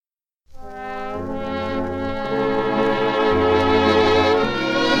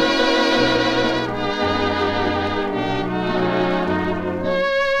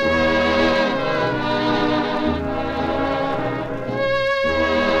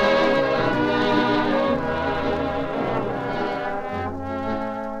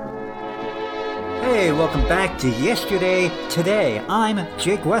welcome back to Yesterday, Today. I'm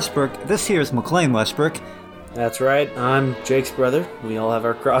Jake Westbrook. This here is McLean Westbrook. That's right, I'm Jake's brother. We all have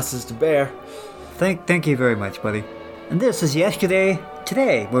our crosses to bear. Thank you very much, buddy. And this is Yesterday,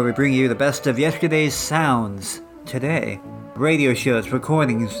 Today, where we bring you the best of yesterday's sounds today. Radio shows,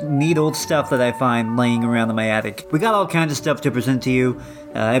 recordings, neat old stuff that I find laying around in my attic. We got all kinds of stuff to present to you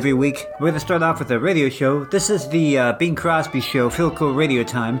every week. We're going to start off with a radio show. This is the Bing Crosby Show, Philco Radio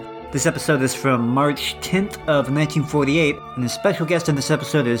Time. This episode is from March 10th of 1948, and the special guest in this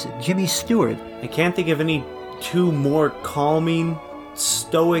episode is Jimmy Stewart. I can't think of any two more calming,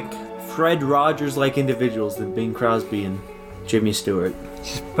 stoic, Fred Rogers-like individuals than Bing Crosby and Jimmy Stewart.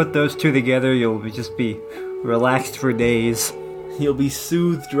 Just put those two together, you'll just be relaxed for days. You'll be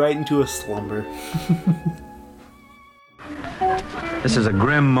soothed right into a slumber. This is a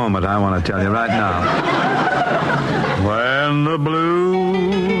grim moment, I want to tell you right now. When the blue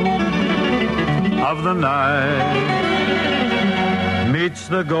of the night meets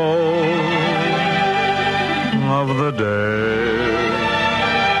the gold of the day,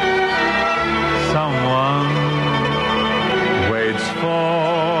 someone waits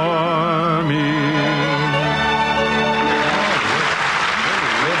for me.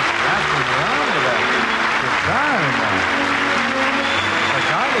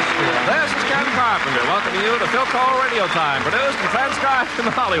 This is Ken Carpenter welcoming you to Philco Radio Time, produced and transcribed in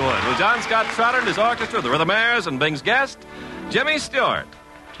Hollywood with John Scott Trotter and his orchestra, the Rhythmaires, and Bing's guest, Jimmy Stewart.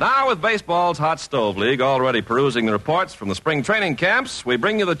 Now, with baseball's hot stove league already perusing the reports from the spring training camps, we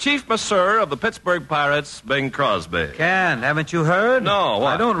bring you the chief masseur of the Pittsburgh Pirates, Bing Crosby. Ken, haven't you heard? No,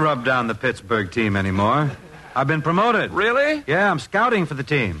 what? I don't rub down the Pittsburgh team anymore. I've been promoted. Really? Yeah, I'm scouting for the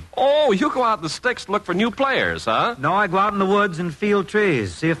team. Oh, you go out in the sticks to look for new players, huh? No, I go out in the woods and field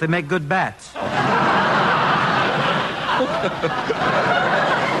trees, see if they make good bats.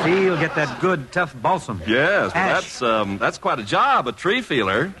 See, you'll get that good, tough balsam. Yes, Ash. that's quite a job, a tree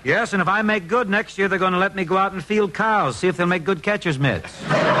feeler. Yes, and if I make good next year, they're going to let me go out and field cows, see if they'll make good catcher's mitts.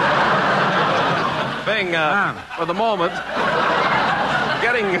 Bing, for the moment,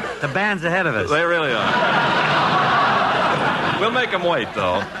 getting... The band's ahead of us. They really are. We'll make them wait,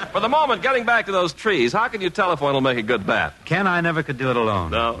 though. For the moment, getting back to those trees, how can you tell if one will make a good bat? Ken, I never could do it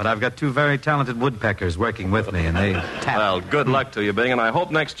alone. No. But I've got two very talented woodpeckers working with me, and they tap. Well, good luck to you, Bing, and I hope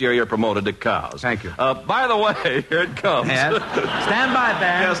next year you're promoted to cows. Thank you. By the way, here it comes. Yes. Stand by,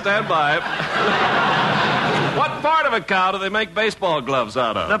 band. Yeah, stand by. What part of a cow do they make baseball gloves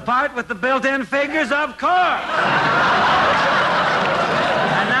out of? The part with the built-in fingers, of course.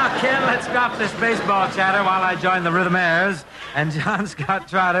 And now, Ken, let's drop this baseball chatter while I join the Rhythmaires and John Scott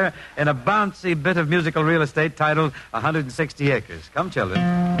Trotter in a bouncy bit of musical real estate titled 160 Acres. Come, children.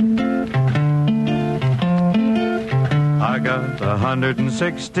 I got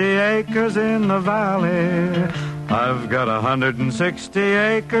 160 acres in the valley. I've got 160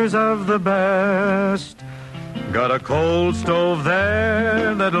 acres of the best. Got a coal stove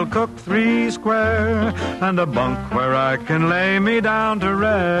there that'll cook 3 square, and a bunk where I can lay me down to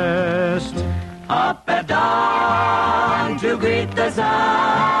rest. Up at dawn to greet the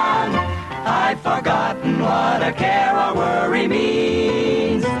sun, I've forgotten what a care or worry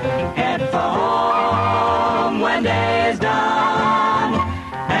means. Head for home when day is done,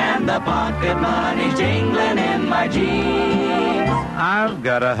 and the pocket money's jingling in my jeans. I've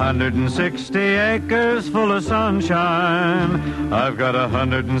got 160 acres full of sunshine. I've got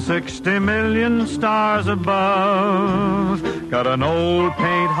 160 million stars above. Got an old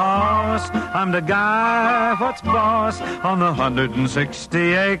paint horse. I'm the guy what's boss on the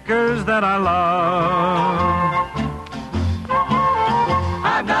 160 acres that I love.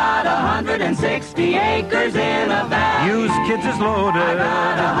 I've got 160 acres in a valley. Use kids as loaded. I've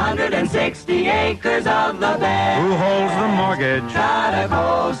got 160 acres of the best. Who holds the mortgage? Got a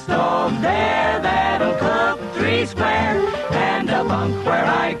coal stove there that'll cook 3 square, and a bunk where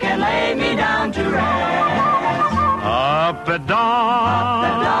I can lay me down to rest. Up at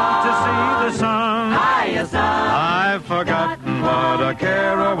dawn, to see the sun. Hiya, son. I've forgotten what a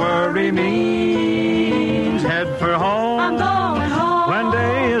care or worry means. Head for home. I'm going home. When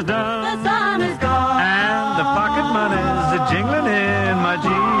day is done. The sun is gone. And the pocket money's jingling in my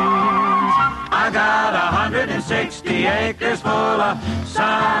jeans. I got 160 acres full of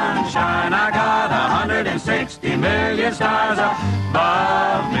sunshine. I got 160 million stars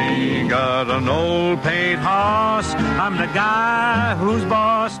above me. Got an old paint horse. I'm the guy who's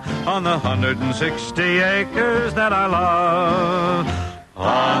boss on the 160 acres that I love.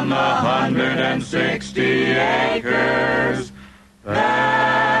 On the 160 acres that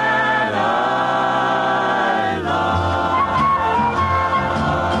I love.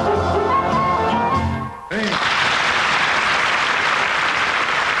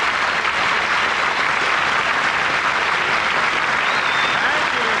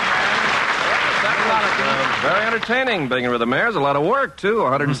 Very entertaining, being with the mayor's. A lot of work, too.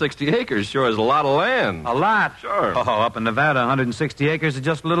 160 acres sure is a lot of land. A lot? Sure. Oh, up in Nevada, 160 acres is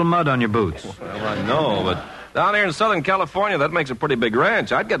just a little mud on your boots. Well, I know, but down here in Southern California, that makes a pretty big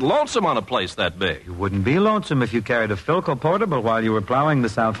ranch. I'd get lonesome on a place that big. You wouldn't be lonesome if you carried a Philco portable while you were plowing the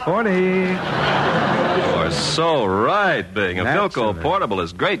South 40. You are so right, Bing. A Naturally. Philco portable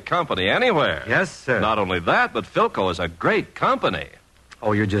is great company anywhere. Yes, sir. Not only that, but Philco is a great company.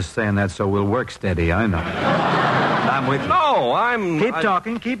 Oh, you're just saying that so we'll work steady, I know. I'm with you.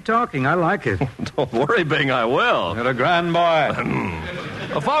 No, Keep talking. I like it. Don't worry, Bing, I will. You're a grand boy.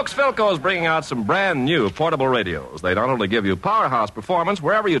 Well, folks, Philco is bringing out some brand new portable radios. They not only give you powerhouse performance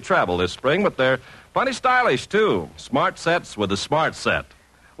wherever you travel this spring, but they're plenty stylish, too. Smart sets with a smart set.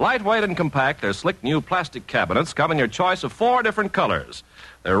 Lightweight and compact, their slick new plastic cabinets come in your choice of 4 different colors.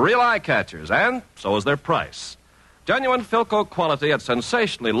 They're real eye catchers, and so is their price. Genuine Philco quality at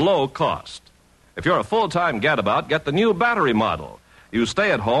sensationally low cost. If you're a full-time gadabout, get the new battery model. You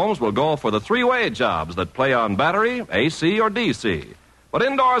stay-at-homes will go for the 3-way jobs that play on battery, AC, or DC. But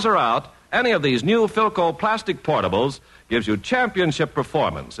indoors or out, any of these new Philco plastic portables gives you championship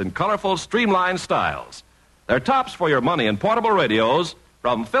performance in colorful, streamlined styles. They're tops for your money in portable radios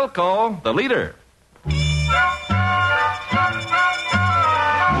from Philco, the leader.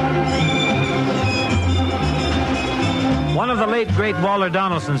 One of the late, great Walter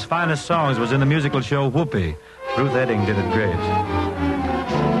Donaldson's finest songs was in the musical show Whoopi. Ruth Edding did it great.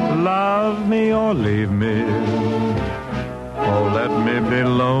 Love me or leave me, or let me be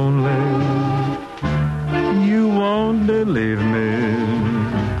lonely. You won't believe me,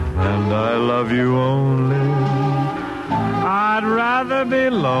 and I love you only. I'd rather be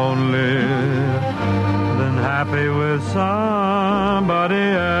lonely than happy with somebody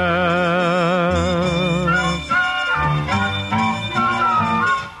else.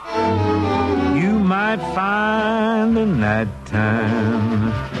 You might find the night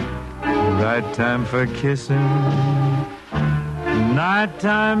time, right time for kissing.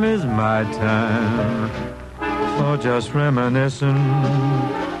 Nighttime is my time for just reminiscing,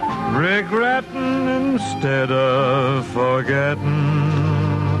 regretting instead of forgetting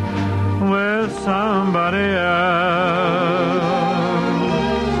with somebody else.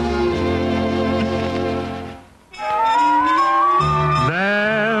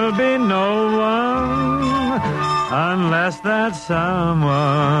 There'll be no one unless that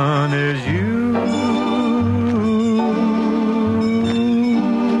someone is you.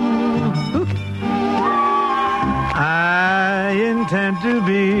 Intend to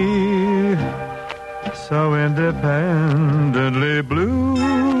be so independently blue.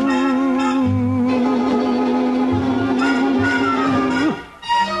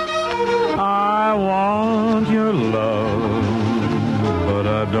 I want your love, but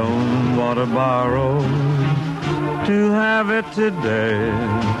I don't want to borrow. To have it today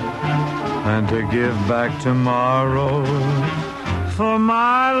and to give back tomorrow. For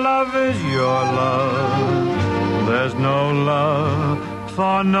my love is your love. There's no love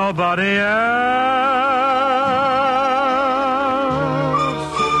for nobody else.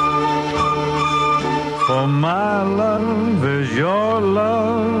 For my love is your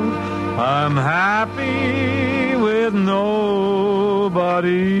love. I'm happy with nobody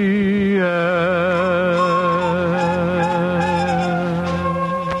else.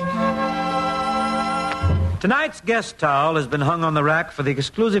 Tonight's guest towel has been hung on the rack for the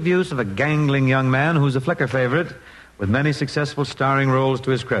exclusive use of a gangling young man who's a flicker favorite with many successful starring roles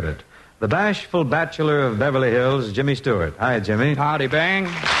to his credit. The bashful bachelor of Beverly Hills, Jimmy Stewart. Hi, Jimmy. Howdy, Bang.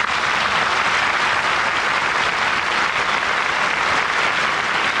 Hey,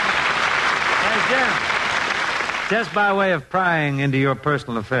 Jim. Just by way of prying into your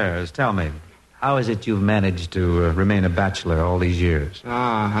personal affairs, tell me, how is it you've managed to remain a bachelor all these years?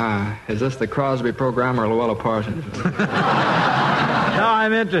 Is this the Crosby program or Luella Parsons? No,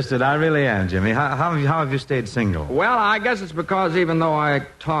 I'm interested. I really am, Jimmy. How have you stayed single? Well, I guess it's because even though I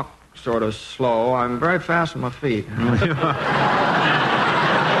talk sort of slow, I'm very fast on my feet.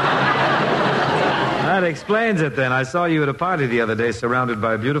 That explains it, then. I saw you at a party the other day surrounded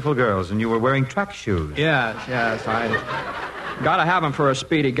by beautiful girls, and you were wearing track shoes. Yes. I gotta have them for a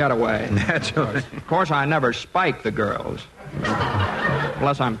speedy getaway. Naturally. Of course, I never spike the girls.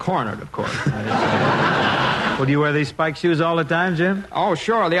 Unless I'm cornered, of course. Well, do you wear these spike shoes all the time, Jim? Oh,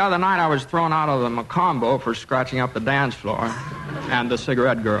 sure. The other night I was thrown out of the Macombo for scratching up the dance floor. And the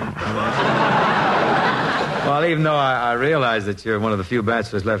cigarette girl. Well, even though I realize that you're one of the few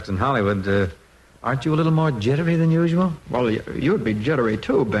bachelors left in Hollywood, Aren't you a little more jittery than usual? Well, you'd be jittery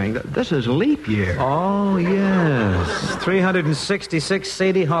too, Bing. This is leap year. Oh, yes. 366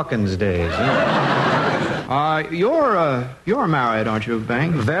 Sadie Hawkins days. Huh? You're married, aren't you,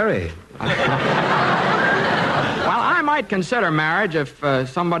 Bing? Very. Well, I might consider marriage if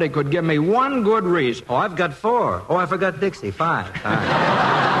somebody could give me one good reason. Oh, I've got 4. Oh, I forgot Dixie. 5.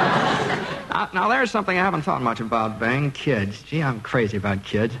 Now, there's something I haven't thought much about, Bing. Kids. Gee, I'm crazy about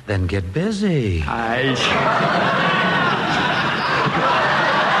kids. Then get busy. I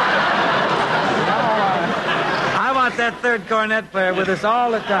want that third cornet player with us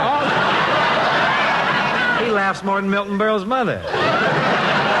all the time. He laughs more than Milton Berle's mother.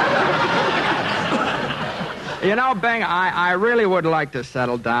 You know, Bing, I really would like to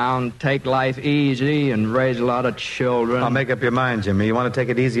settle down, take life easy, and raise a lot of children. I'll make up your mind, Jimmy. You want to take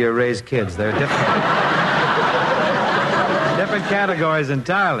it easy or raise kids? They're different. Different categories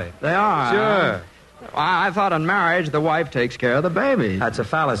entirely. They are. Sure. I thought in marriage, the wife takes care of the baby. That's a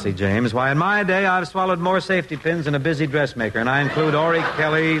fallacy, James. Why, in my day, I've swallowed more safety pins than a busy dressmaker, and I include Ori,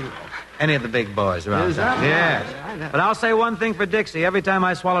 Kelly, any of the big boys around. Is that yes. But I'll say one thing for Dixie. Every time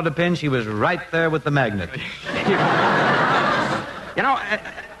I swallowed a pin, she was right there with the magnet. You know,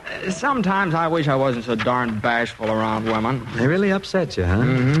 sometimes I wish I wasn't so darn bashful around women. They really upset you, huh?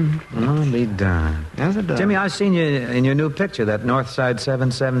 Mm-hmm. I'll be darned. Yes, it does. Jimmy, I've seen you in your new picture, that Northside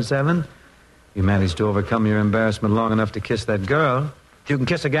 777. You managed to overcome your embarrassment long enough to kiss that girl. If you can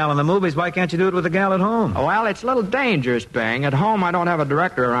kiss a gal in the movies, why can't you do it with a gal at home? Well, it's a little dangerous, Bing. At home, I don't have a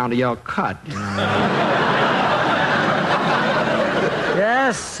director around to yell, cut. You know?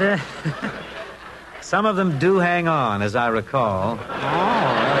 Yes. Some of them do hang on, as I recall.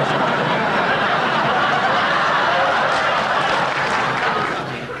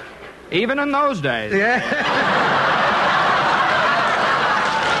 Even in those days. Yeah.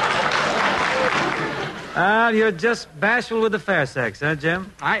 You're just bashful with the fair sex, huh,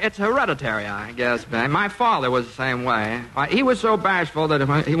 Jim? It's hereditary, I guess, Bing. My father was the same way. He was so bashful that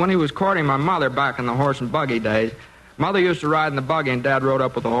when he was courting my mother back in the horse and buggy days, Mother used to ride in the buggy and Dad rode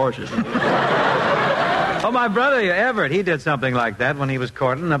up with the horses. Oh, my brother, Everett, he did something like that when he was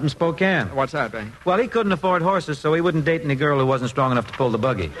courting up in Spokane. What's that, Bing? Well, he couldn't afford horses, so he wouldn't date any girl who wasn't strong enough to pull the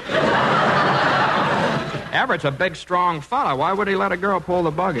buggy. Everett's a big, strong fella. Why would he let a girl pull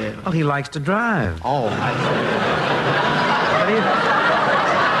the buggy? Well, he likes to drive. Oh,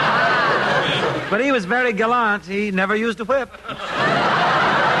 But he was very gallant. He never used a whip.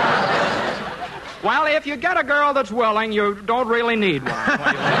 Well, if you get a girl that's willing, you don't really need one.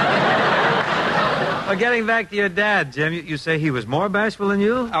 Well, getting back to your dad, Jim, you say he was more bashful than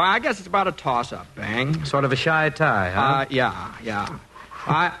you? Oh, I guess it's about a toss-up, Bing. Sort of a shy tie, huh? Yeah.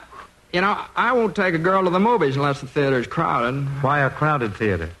 I won't take a girl to the movies unless the theater's crowded. Why a crowded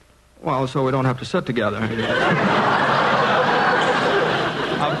theater? Well, so we don't have to sit together. Of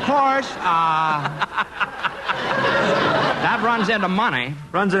course, that runs into money.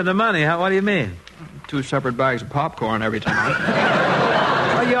 Runs into money, huh? What do you mean? 2 separate bags of popcorn every time.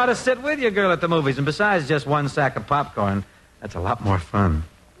 Well, you ought to sit with your girl at the movies, and besides just 1 sack of popcorn, that's a lot more fun.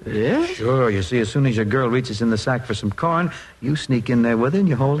 Yeah? Sure, you see, as soon as your girl reaches in the sack for some corn, you sneak in there with her and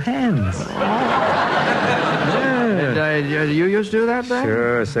you hold hands. Yeah. You used to do that, Bing?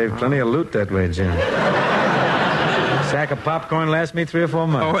 Sure, save plenty of loot that way, Jim. Sack of popcorn lasts me 3 or 4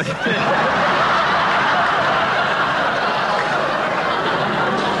 months.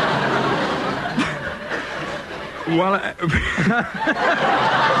 Well,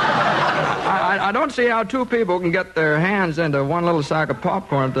 I don't see how 2 people can get their hands into 1 little sack of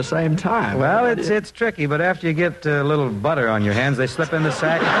popcorn at the same time. Well, it's tricky, but after you get a little butter on your hands, they slip in the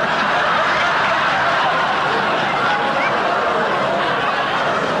sack.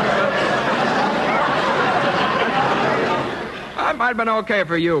 That might have been okay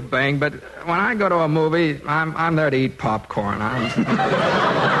for you, Bing, but when I go to a movie, I'm there to eat popcorn. I'm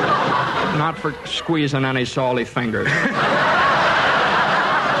not for squeezing any salty fingers.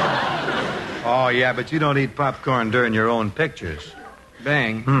 Oh, yeah, but you don't eat popcorn during your own pictures.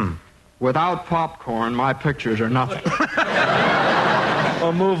 Bing, without popcorn, my pictures are nothing.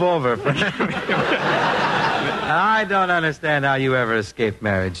 Well, move over, friend. I don't understand how you ever escaped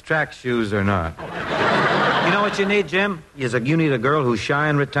marriage, track shoes or not. You know what you need, Jim? You need a girl who's shy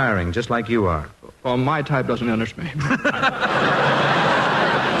and retiring, just like you are. Well, my type doesn't interest me.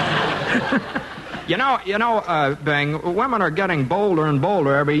 You know, Bing, women are getting bolder and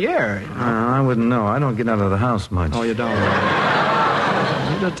bolder every year. I wouldn't know. I don't get out of the house much. Oh, you don't?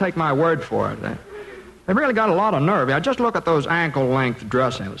 You just take my word for it. They've really got a lot of nerve. Just look at those ankle-length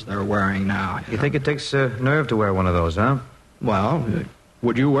dresses they're wearing now. You think it takes nerve to wear one of those, huh? Well,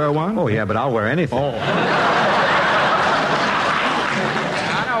 Would you wear one? Oh, yeah, but I'll wear anything. Oh.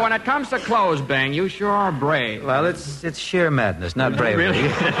 I know, when it comes to clothes, Bing, you sure are brave. Well, it's sheer madness, not bravery. Really?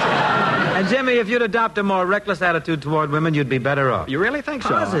 And, Jimmy, if you'd adopt a more reckless attitude toward women, you'd be better off. You really think so?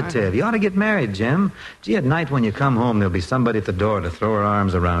 Positive. You ought to get married, Jim. Gee, at night when you come home, there'll be somebody at the door to throw her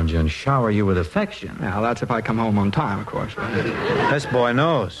arms around you and shower you with affection. Yeah, that's if I come home on time, of course. This boy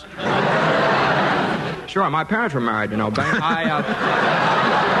knows. Sure, my parents were married, you know, Bing.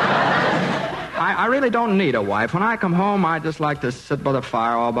 I really don't need a wife. When I come home, I just like to sit by the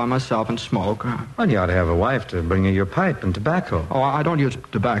fire all by myself and smoke. Well, you ought to have a wife to bring you your pipe and tobacco. Oh, I don't use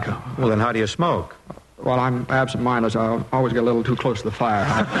tobacco. Well, then how do you smoke? Well, I'm absent-minded, so I always get a little too close to the fire.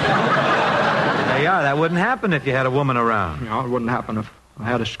 There you are. That wouldn't happen if you had a woman around. You know, it wouldn't happen if I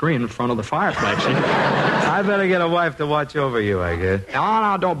had a screen in front of the fireplace. I better get a wife to watch over you, I guess.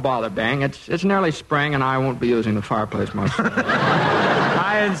 No, don't bother, Bang. It's nearly spring, and I won't be using the fireplace much.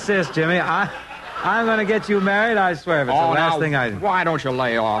 I insist, Jimmy. I'm going to get you married, I swear. If it's the last thing I... Why don't you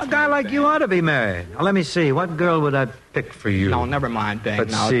lay off? A guy like you ought to be married. Now, let me see. What girl would I pick for you? No, never mind, Bang.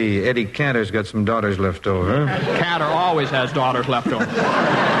 Let's see. Eddie Cantor's got some daughters left over. Cantor always has daughters left over.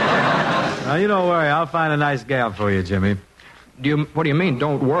 Now, you don't worry. I'll find a nice gal for you, Jimmy. What do you mean,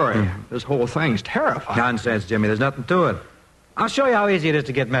 don't worry? This whole thing's terrifying. Nonsense, Jimmy. There's nothing to it. I'll show you how easy it is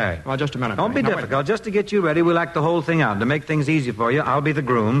to get married. Well, just a minute. Don't be difficult. Just to get you ready, we'll act the whole thing out. To make things easy for you, I'll be the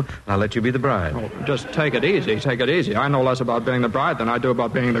groom, and I'll let you be the bride. Oh, just take it easy. Take it easy. I know less about being the bride than I do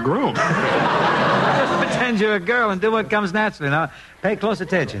about being the groom. Just pretend you're a girl and do what comes naturally. Now, pay close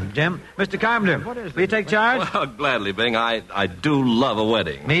attention. Jim, Mr. Carpenter, will you take charge? Well, gladly, Bing. I do love a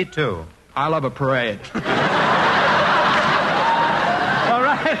wedding. Me too. I love a parade. All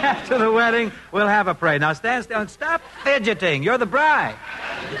right, after the wedding, we'll have a parade. Now, stand still and stop fidgeting. You're the bride.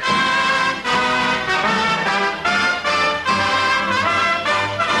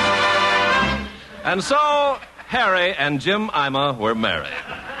 And so, Harry and Jim Ima were married.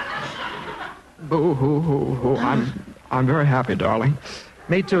 Boo-hoo-hoo-hoo. I'm very happy, darling.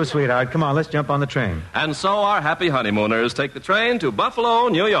 Me too, sweetheart. Come on, let's jump on the train. And so our happy honeymooners take the train to Buffalo,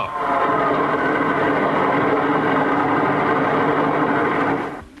 New York.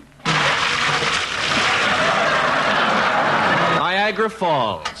 Niagara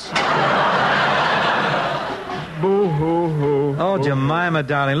Falls. Boo-hoo-hoo. Oh, Jemima,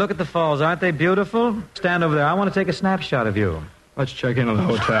 darling, look at the falls. Aren't they beautiful? Stand over there. I want to take a snapshot of you. Let's check into the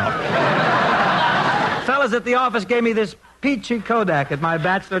hotel. Fellas at the office gave me this peachy Kodak at my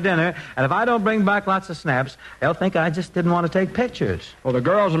bachelor dinner, and if I don't bring back lots of snaps, they'll think I just didn't want to take pictures. Well, the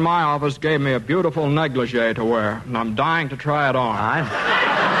girls in my office gave me a beautiful negligee to wear, and I'm dying to try it on.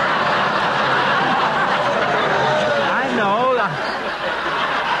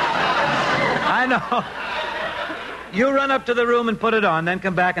 I know. You run up to the room and put it on, then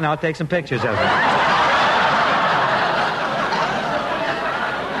come back and I'll take some pictures of it.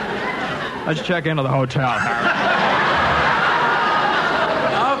 Let's check into the hotel, Harry.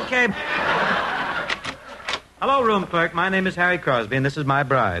 Okay. Hello, room clerk. My name is Harry Crosby, and this is my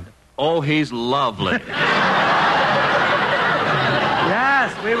bride. Oh, he's lovely.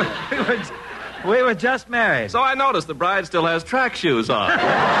 Yes, we were just married. So I noticed the bride still has track shoes on.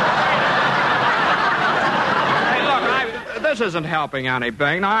 This isn't helping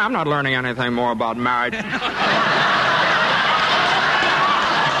anything. I'm not learning anything more about marriage. Anyhow,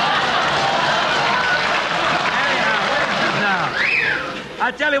 now,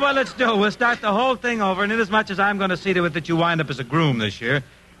 I tell you what, let's do. We'll start the whole thing over, and inasmuch as I'm going to see to it that you wind up as a groom this year,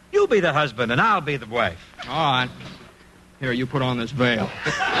 you'll be the husband, and I'll be the wife. All right. Here, you put on this veil.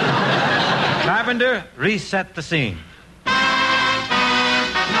 Carpenter, reset the scene.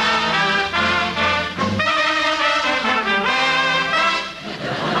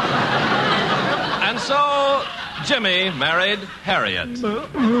 So, Jimmy married Harriet.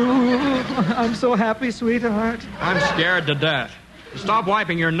 I'm so happy, sweetheart. I'm scared to death. Stop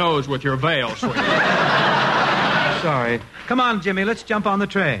wiping your nose with your veil, sweetheart. Sorry. Come on, Jimmy, let's jump on the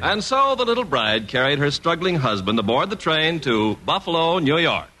train. And so the little bride carried her struggling husband aboard the train to Buffalo, New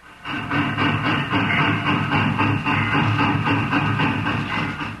York.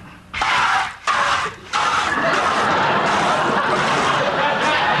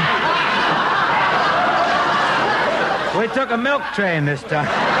 We took a milk train this time.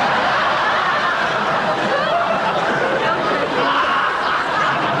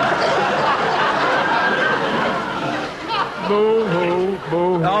 Boo-hoo,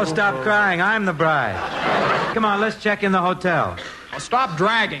 boo-hoo. Oh, stop crying. I'm the bride. Come on, let's check in the hotel. Stop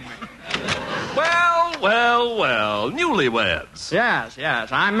dragging me. Well, Well, newlyweds. Yes.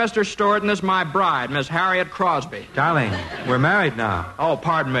 I'm Mr. Stewart, and this is my bride, Miss Harriet Crosby. Darling, we're married now. Oh,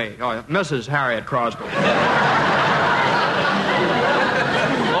 pardon me. Oh, Mrs. Harriet Crosby.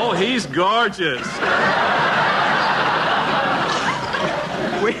 Oh, he's gorgeous.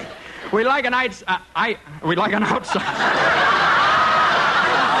 We like an outside. We like an outside.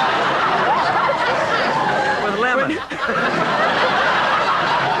 With lemon.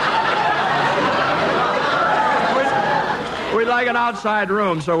 We like an outside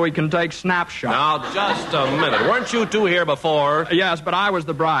room so we can take snapshots. Now, just a minute. Weren't you two here before? Yes, but I was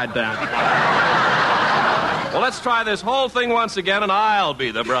the bride then. Well, let's try this whole thing once again, and I'll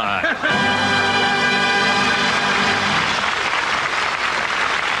be the bride.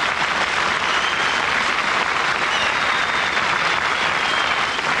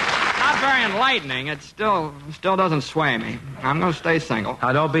 Very enlightening. It still doesn't sway me. I'm going to stay single.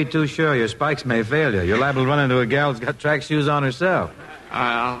 Now, don't be too sure. Your spikes may fail you. You're liable to run into a gal who's got track shoes on herself.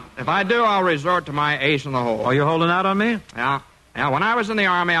 If I do, I'll resort to my ace in the hole. Oh, you're holding out on me? Yeah. When I was in the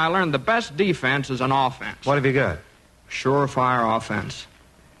Army, I learned the best defense is an offense. What have you got? Surefire offense.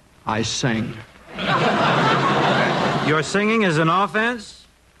 I sing. Your singing is an offense?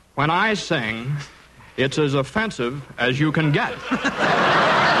 When I sing, it's as offensive as you can get.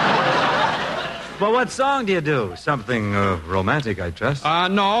 Well, what song do you do? Something romantic, I trust.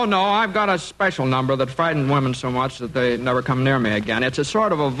 No. I've got a special number that frightens women so much that they never come near me again. It's a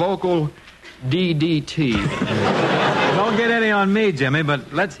sort of a vocal DDT. Don't get any on me, Jimmy,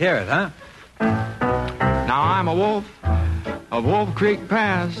 but let's hear it, huh? Now I'm a wolf of Wolf Creek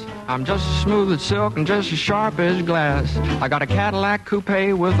Pass. I'm just as smooth as silk and just as sharp as glass. I got a Cadillac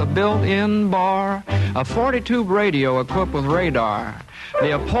coupe with a built-in bar, a 40-tube radio equipped with radar.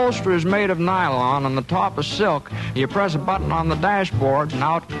 The upholstery is made of nylon and the top is silk. You press a button on the dashboard and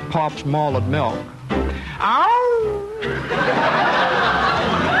out pops malted milk. Ow!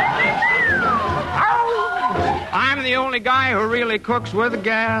 Ow! I'm the only guy who really cooks with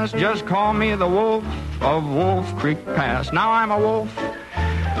gas. Just call me the wolf of Wolf Creek Pass. Now I'm a wolf.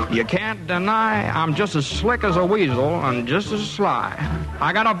 You can't deny I'm just as slick as a weasel and just as sly.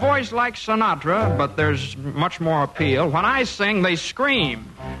 I got a voice like Sinatra, but there's much more appeal. When I sing, they scream,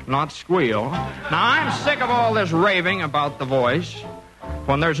 not squeal. Now, I'm sick of all this raving about the voice,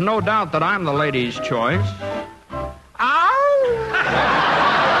 when there's no doubt that I'm the lady's choice. Ow!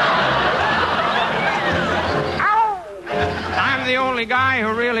 Ow! I'm the only guy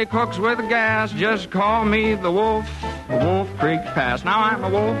who really cooks with gas. Just call me the wolf of Wolf Creek Pass. Now, I'm a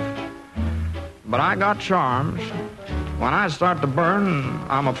wolf, but I got charms. When I start to burn,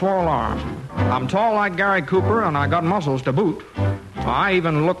 I'm a four-alarm. I'm tall like Gary Cooper, and I got muscles to boot. I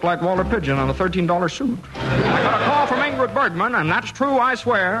even look like Walter Pidgeon in a $13 suit. I got a call from Ingrid Bergman, and that's true, I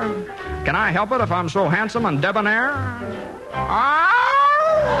swear. Can I help it if I'm so handsome and debonair? Ow!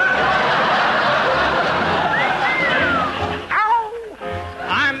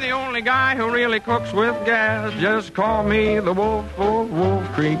 I'm the only guy who really cooks with gas. Just call me the wolf of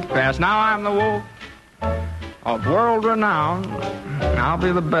Wolf Creek Pass. Now I'm the wolf of world renown. I'll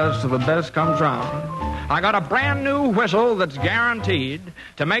be the best till the best comes round. I got a brand new whistle that's guaranteed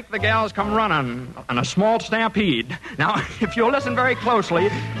to make the gals come running in a small stampede. Now, if you'll listen very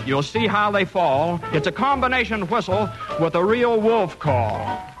closely, you'll see how they fall. It's a combination whistle with a real wolf call.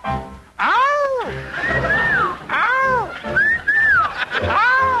 Ow! Ow!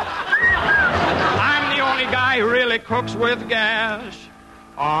 Ow! I'm the only guy who really cooks with gas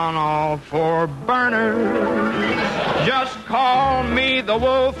on all four burners. Just call me the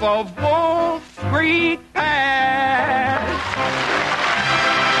wolf of Wolf Creek Pass.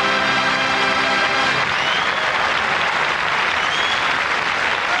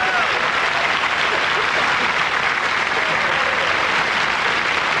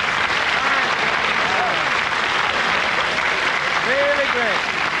 Really great.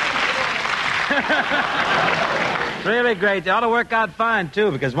 Really great. They ought to work out fine,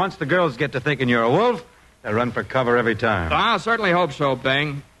 too, because once the girls get to thinking you're a wolf, they run for cover every time. I certainly hope so,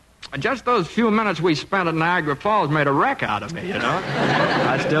 Bing. Just those few minutes we spent at Niagara Falls made a wreck out of me, you know?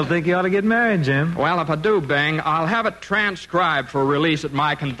 I still think you ought to get married, Jim. Well, if I do, Bing, I'll have it transcribed for release at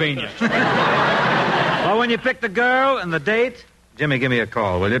my convenience. Well, when you pick the girl and the date, Jimmy, give me a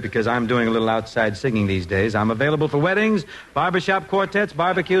call, will you? Because I'm doing a little outside singing these days. I'm available for weddings, barbershop quartets,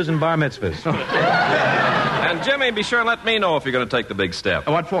 barbecues, and bar mitzvahs. And, Jimmy, be sure and let me know if you're going to take the big step.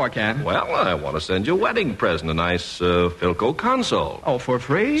 What for, Ken? Well, I want to send you a wedding present, a nice Philco console. Oh, for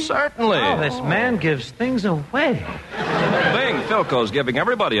free? Certainly. Oh, this man gives things away. Bing, Philco's giving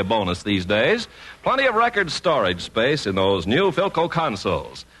everybody a bonus these days. Plenty of record storage space in those new Philco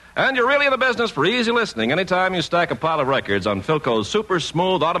consoles. And you're really in the business for easy listening anytime you stack a pile of records on Philco's super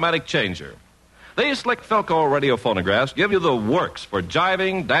smooth automatic changer. These slick Philco radio phonographs give you the works for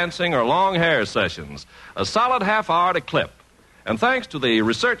jiving, dancing, or long hair sessions. A solid half hour to clip. And thanks to the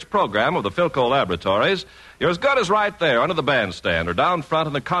research program of the Philco Laboratories, you're as good as right there under the bandstand or down front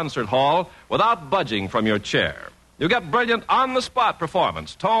in the concert hall without budging from your chair. You get brilliant on-the-spot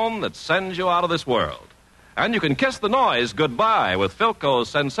performance, tone that sends you out of this world. And you can kiss the noise goodbye with Philco's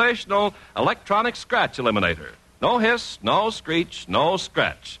sensational electronic scratch eliminator. No hiss, no screech, no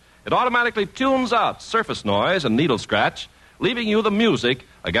scratch. It automatically tunes out surface noise and needle scratch, leaving you the music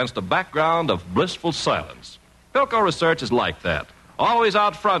against a background of blissful silence. Philco Research is like that, always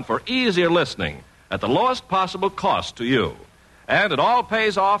out front for easier listening at the lowest possible cost to you. And it all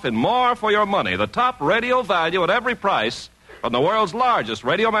pays off in more for your money, the top radio value at every price from the world's largest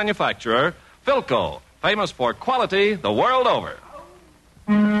radio manufacturer, Philco, famous for quality the world over.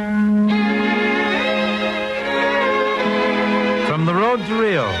 From The Road to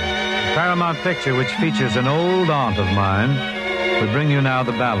Rio, the Paramount picture which features an old aunt of mine, we bring you now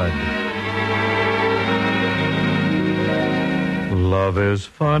the ballad. Love is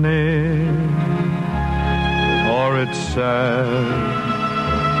funny, or it's sad,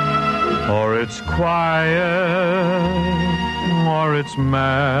 or it's quiet, or it's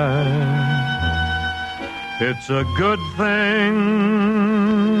mad. It's a good thing,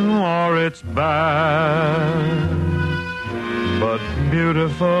 or it's bad, but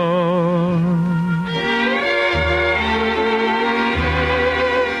beautiful.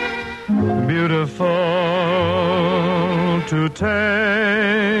 Beautiful to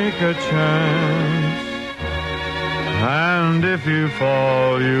take a chance, and if you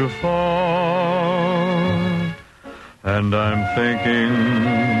fall, you fall. And I'm thinking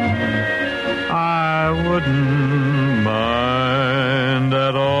I wouldn't mind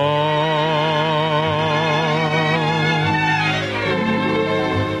at all.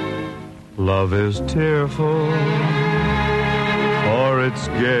 Love is tearful, or it's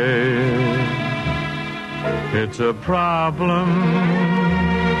gay. It's a problem,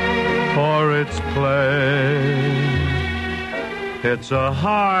 or it's play. It's a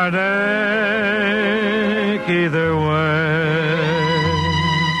heartache either way,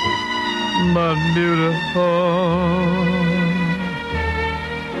 but beautiful.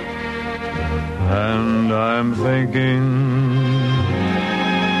 And I'm thinking,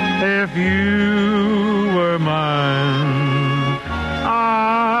 if you were mine,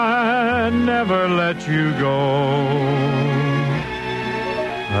 I'd never let you go.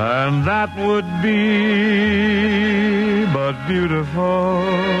 And that would be but beautiful,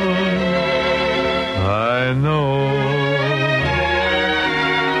 I know.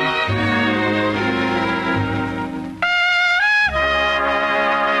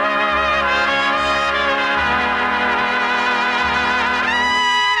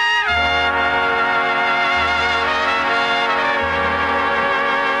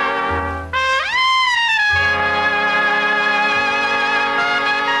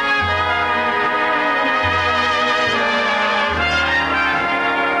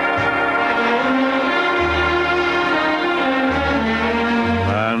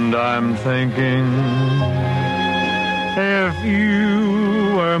 I'm thinking, if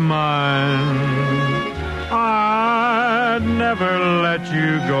you were mine, I'd never let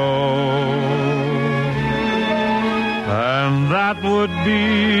you go. And that would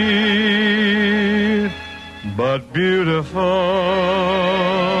be but beautiful,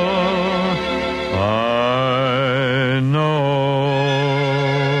 I know.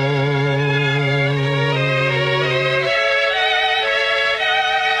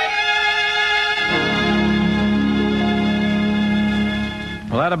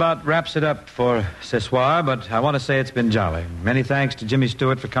 That about wraps it up for ce soir, but I want to say it's been jolly. Many thanks to Jimmy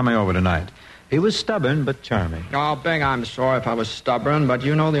Stewart for coming over tonight. He was stubborn, but charming. Oh, Bing, I'm sorry if I was stubborn, but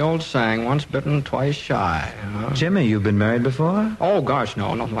you know the old saying, once bitten, twice shy. You know? Jimmy, you've been married before? Oh, gosh,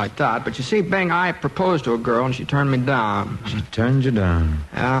 no, nothing like that. But you see, Bing, I proposed to a girl, and she turned me down. She turned you down?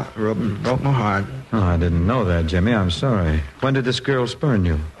 Yeah, broke my heart. Oh, I didn't know that, Jimmy. I'm sorry. When did this girl spurn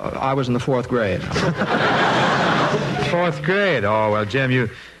you? I was in the 4th grade. 4th grade? Oh, well, Jim, you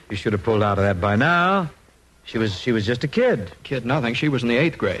should have pulled out of that by now. She was just a kid. Kid nothing. She was in the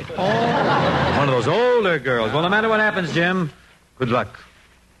 8th grade. Oh. One of those older girls. Well, no matter what happens, Jim, good luck.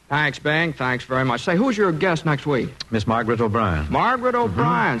 Thanks, Bing. Thanks very much. Say, who's your guest next week? Miss Margaret O'Brien. Margaret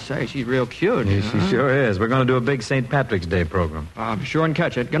O'Brien. Say, she's real cute. Yeah, she sure is. We're going to do a big St. Patrick's Day program. Be sure and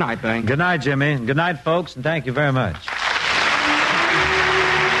catch it. Good night, Bing. Good night, Jimmy. Good night, folks, and thank you very much.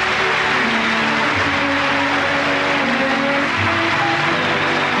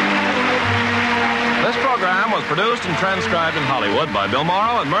 produced and transcribed in Hollywood by Bill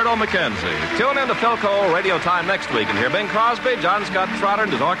Morrow and Myrtle McKenzie. Tune in to Philco Radio Time next week and hear Bing Crosby, John Scott Trotter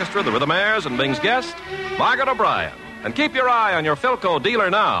and his orchestra, the Rhythmaires, and Bing's guest, Margaret O'Brien. And keep your eye on your Philco dealer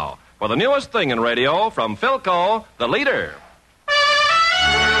now for the newest thing in radio from Philco, the leader.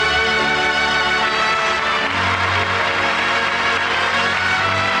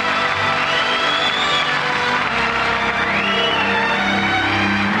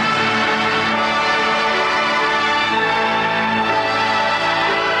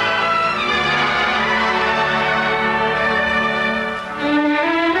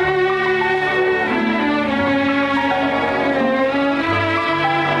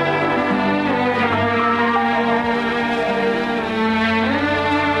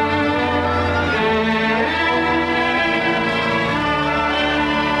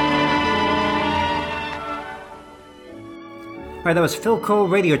 Alright, that was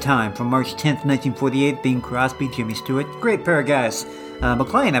Philco Radio Time from March 10th, 1948. Bing Crosby, Jimmy Stewart. Great pair of guys.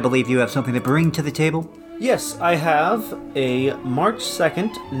 McLean, I believe you have something to bring to the table? Yes, I have a March 2nd,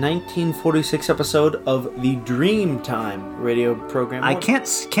 1946 episode of the Dreamtime radio program. I can't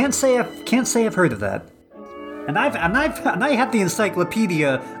say I've heard of that. And I have the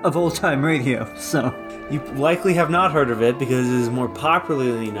encyclopedia of old time radio, so You likely have not heard of it because it is more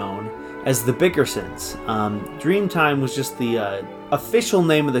popularly known as the Bickersons. Dreamtime was just the official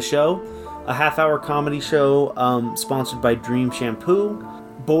name of the show, a half-hour comedy show sponsored by Dream Shampoo.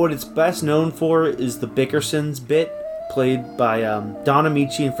 But what it's best known for is the Bickersons bit, played by Don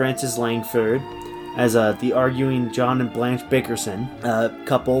Amici and Frances Langford as the arguing John and Blanche Bickerson, a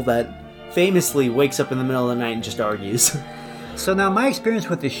couple that famously wakes up in the middle of the night and just argues. So now my experience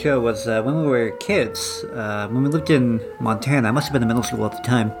with this show was when we were kids, when we lived in Montana. I must have been in middle school at the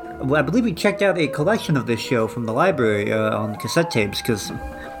time. I believe we checked out a collection of this show from the library on cassette tapes, because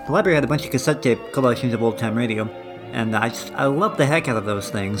the library had a bunch of cassette tape collections of old-time radio, and I loved the heck out of those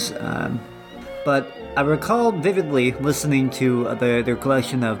things. But I recall vividly listening to their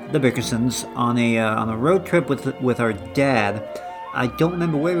collection of the Bickersons on a road trip with our dad. I don't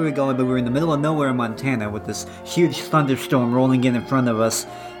remember where we were going, but we were in the middle of nowhere in Montana with this huge thunderstorm rolling in front of us,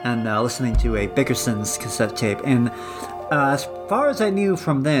 and listening to a Bickersons cassette tape. And as far as I knew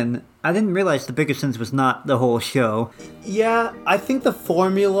from then, I didn't realize the Bickersons was not the whole show. Yeah, I think the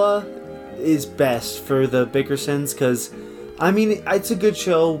formula is best for the Bickersons, because, I mean, it's a good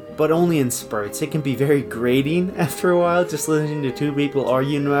show, but only in spurts. It can be very grating after a while, just listening to two people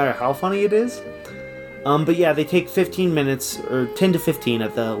argue no matter how funny it is. But yeah, they take 15 minutes, or 10 to 15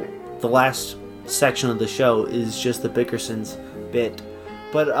 at the last section of the show is just the Bickersons bit.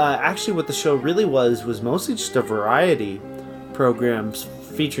 But actually what the show really was mostly just a variety program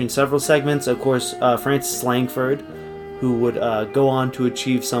featuring several segments. Of course, Frances Langford, who would go on to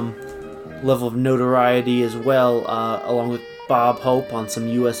achieve some level of notoriety as well, along with Bob Hope on some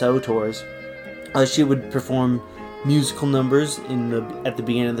USO tours. She would perform musical numbers at the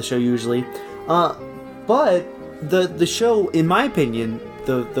beginning of the show usually. But the show, in my opinion,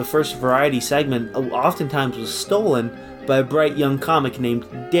 the first variety segment oftentimes was stolen by a bright young comic named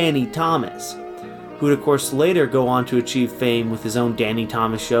Danny Thomas, who would of course later go on to achieve fame with his own Danny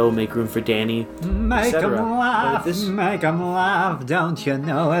Thomas show, Make Room for Danny, Make 'em etc. laugh, make 'em laugh, don't you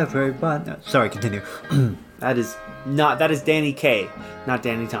know everybody... Sorry, continue. That is Danny Kaye, not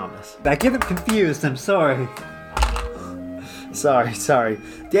Danny Thomas. I get them confused, I'm sorry. Sorry.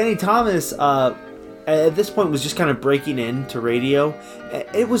 Danny Thomas, at this point, was just kind of breaking into radio.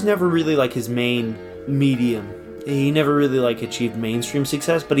 It was never really like his main medium. He never really like achieved mainstream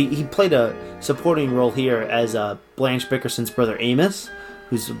success, but he played a supporting role here as Blanche Bickerson's brother Amos,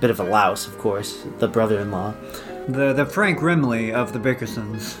 who's a bit of a louse, of course, the brother-in-law. The Frank Rimley of the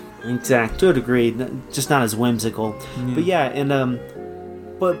Bickersons. Exact, to a degree, just not as whimsical. Yeah. But yeah, and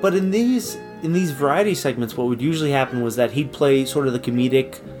but in these variety segments, what would usually happen was that he'd play sort of the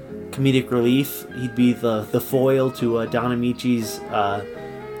comedic relief. He'd be the foil to Don Amici's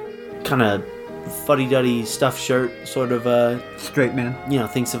kind of fuddy-duddy stuffed shirt sort of straight man.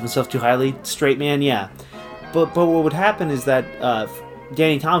 Thinks of himself too highly. Straight man, yeah. But what would happen is that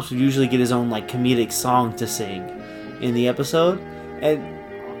Danny Thomas would usually get his own like comedic song to sing in the episode, and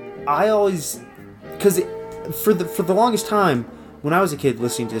I always, because for the longest time when I was a kid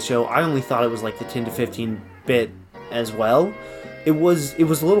listening to the show, I only thought it was like the 10 to 15 bit as well. It was a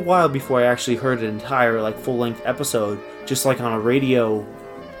little while before I actually heard an entire like full-length episode, just like on a radio,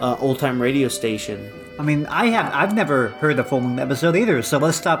 old-time radio station. I mean, I've never heard the full-length episode either, so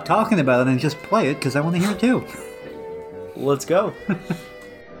let's stop talking about it and just play it, because I want to hear it too. Let's go.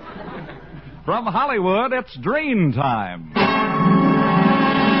 From Hollywood, it's Dream Time.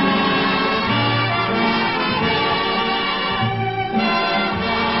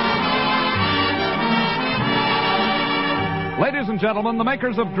 and gentlemen, the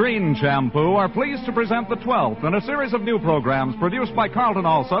makers of Dreen Shampoo are pleased to present the 12th in a series of new programs produced by Carlton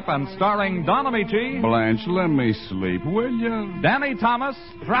Alsop and starring Don Amici, Blanche, let me sleep, will you? Danny Thomas,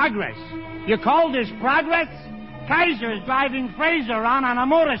 Progress. You call this progress? Kaiser's driving Fraser around on a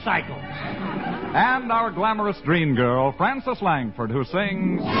motorcycle. and our glamorous dream girl, Frances Langford, who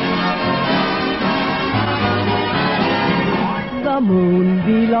sings... The moon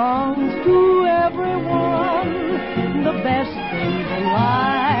belongs to everyone. The best things in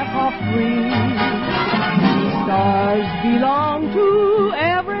life are free. Stars belong to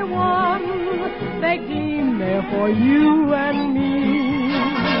everyone. They gleam there for you and me.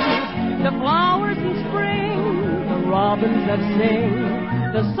 The flowers in spring, the robins that sing,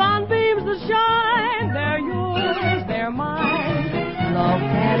 the sunbeams that shine, they're yours, they're mine. Love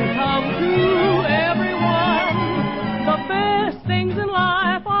can come to everyone. The best things in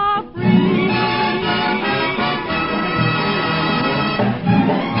life are free.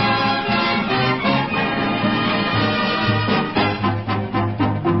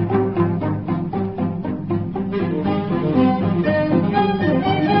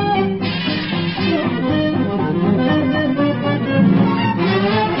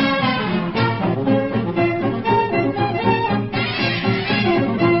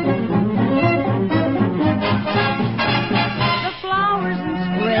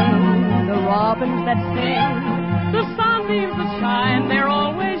 That sing, the sunbeams that shine, they're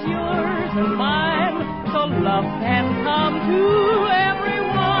always yours and mine. So love can come to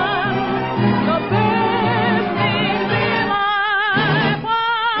everyone. The best things in life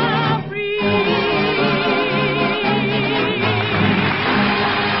are free.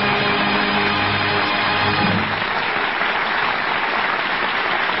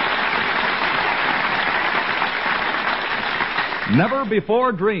 Never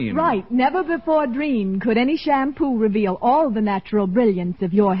Before Dream. Right, never before dream could any shampoo reveal all the natural brilliance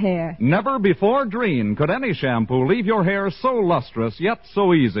of your hair. Never before dream could any shampoo leave your hair so lustrous yet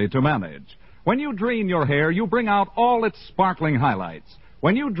so easy to manage. When you Dreen your hair, you bring out all its sparkling highlights.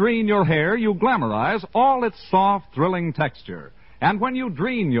 When you Dreen your hair, you glamorize all its soft, thrilling texture. And when you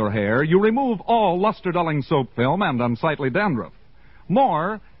Dreen your hair, you remove all luster-dulling soap film and unsightly dandruff.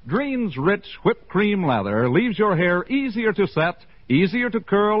 More, Dreen's rich whipped cream lather leaves your hair easier to set, easier to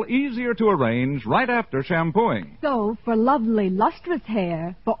curl, easier to arrange right after shampooing. So, for lovely, lustrous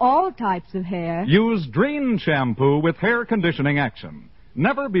hair, for all types of hair, use Dreen shampoo with hair conditioning action.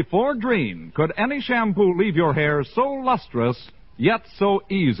 Never before Dreen could any shampoo leave your hair so lustrous, yet so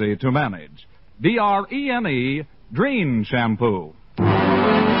easy to manage. D-R-E-N-E, Dreen shampoo.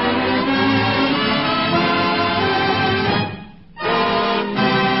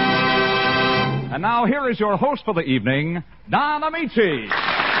 And now here is your host for the evening, Don Amici.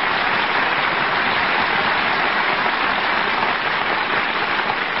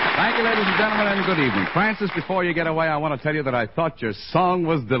 Thank you, ladies and gentlemen, and good evening. Francis, before you get away, I want to tell you that I thought your song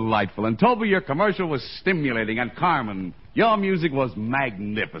was delightful. And Toby, your commercial was stimulating. And Carmen, your music was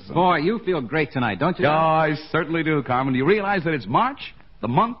magnificent. Boy, you feel great tonight, don't you? Oh, I certainly do, Carmen. Do you realize that it's March? The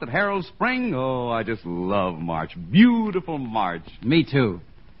month that heralds spring? Oh, I just love March. Beautiful March. Me too.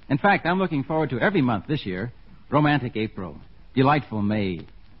 In fact, I'm looking forward to every month this year. Romantic April, delightful May,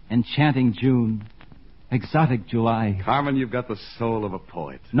 enchanting June, exotic July. Carmen, you've got the soul of a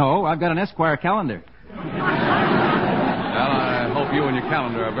poet. No, I've got an Esquire calendar. Well, I hope you and your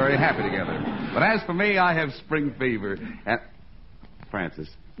calendar are very happy together. But as for me, I have spring fever. And Francis.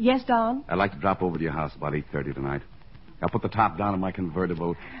 Yes, Don? I'd like to drop over to your house about 8:30 tonight. I'll put the top down on my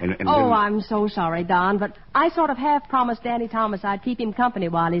convertible and Oh, I'm so sorry, Don, but I sort of half promised Danny Thomas I'd keep him company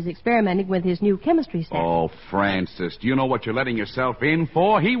while he's experimenting with his new chemistry set. Oh, Francis, do you know what you're letting yourself in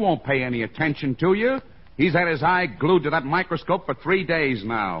for? He won't pay any attention to you. He's had his eye glued to that microscope for 3 days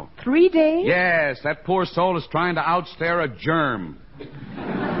now. 3 days? Yes, that poor soul is trying to outstare a germ.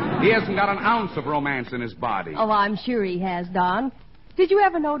 He hasn't got an ounce of romance in his body. Oh, I'm sure he has, Don. Did you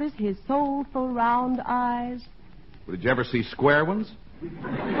ever notice his soulful round eyes? Did you ever see square ones?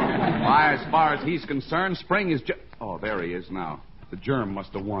 Why, as far as he's concerned, spring is just... Oh, there he is now. The germ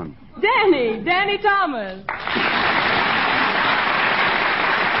must have won. Danny Thomas.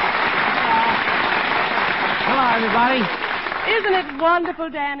 Hello, everybody. Isn't it wonderful,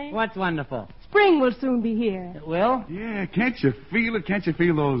 Danny? What's wonderful? Spring will soon be here. It will? Yeah, can't you feel it? Can't you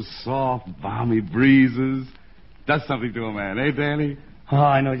feel those soft, balmy breezes? Does something to a man, eh, Danny? Oh,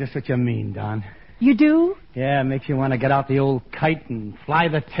 I know just what you mean, Don. You do? Yeah, it makes you want to get out the old kite and fly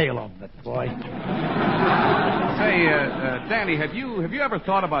the tail of it, boy. Say, Danny, have you ever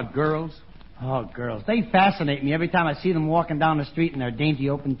thought about girls? Oh, girls. They fascinate me every time I see them walking down the street in their dainty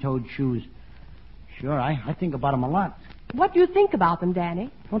open-toed shoes. Sure, I think about them a lot. What do you think about them, Danny?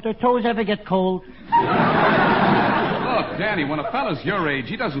 Don't their toes ever get cold? Look, Danny, when a fella's your age,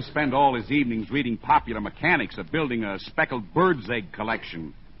 he doesn't spend all his evenings reading popular mechanics or building a speckled bird's egg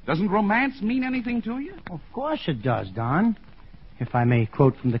collection. Doesn't romance mean anything to you? Of course it does, Don. If I may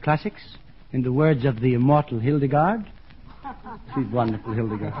quote from the classics, in the words of the immortal Hildegard. She's wonderful,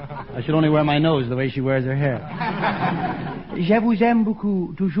 Hildegard. I should only wear my nose the way she wears her hair. Je vous aime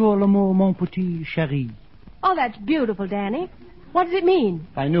beaucoup, toujours l'amour, mon petit chéri. Oh, that's beautiful, Danny. What does it mean?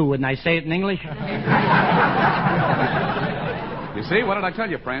 If I knew, wouldn't I say it in English? You see, what did I tell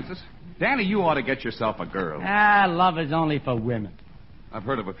you, Francis? Danny, you ought to get yourself a girl. Love is only for women. I've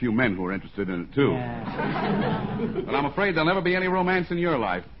heard of a few men who are interested in it, too. But I'm afraid there'll never be any romance in your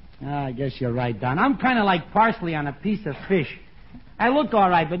life. I guess you're right, Don. I'm kind of like parsley on a piece of fish. I look all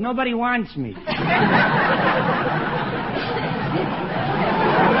right, but nobody wants me.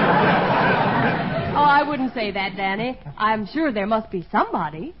 Oh, I wouldn't say that, Danny. I'm sure there must be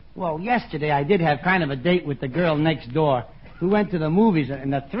somebody. Well, yesterday I did have kind of a date with the girl next door. We went to the movies,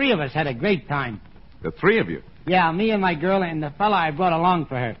 and the three of us had a great time. The three of you? Yeah, me and my girl and the fella I brought along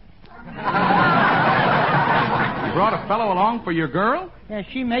for her. You brought a fellow along for your girl? Yeah,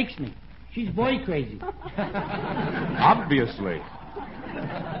 she makes me. She's boy crazy. Obviously.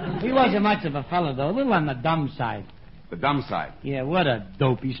 He wasn't much of a fella, though. A little on the dumb side. The dumb side? Yeah, what a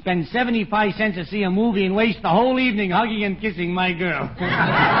dope. He spends 75 cents to see a movie and wastes the whole evening hugging and kissing my girl.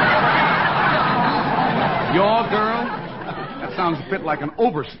 Your girl? That sounds a bit like an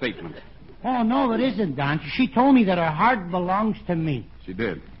overstatement. Oh, no, it isn't, Don. She told me that her heart belongs to me. She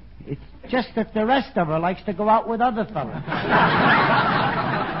did? It's just that the rest of her likes to go out with other fellas.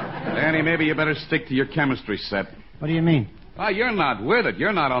 Danny, maybe you better stick to your chemistry set. What do you mean? Oh, you're not with it.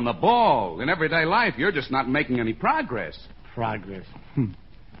 You're not on the ball. In everyday life, you're just not making any progress. Progress? You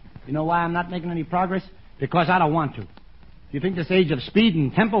know why I'm not making any progress? Because I don't want to. You think this age of speed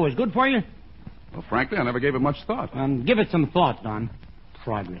and tempo is good for you? Well, frankly, I never gave it much thought. Give it some thought, Don.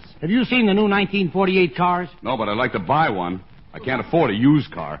 Progress. Have you seen the new 1948 cars? No, but I'd like to buy one. I can't afford a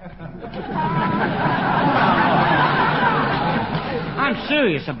used car. I'm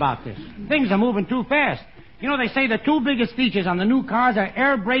serious about this. Things are moving too fast. You know, they say the two biggest features on the new cars are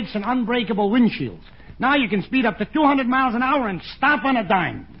air brakes and unbreakable windshields. Now you can speed up to 200 miles an hour and stop on a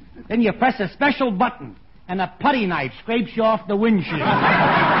dime. Then you press a special button, and a putty knife scrapes you off the windshield.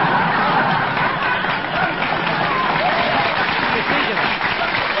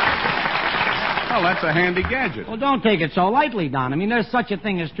 Well, that's a handy gadget. Well, don't take it so lightly, Don. I mean, there's such a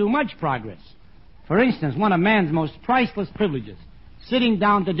thing as too much progress. For instance, one of man's most priceless privileges, sitting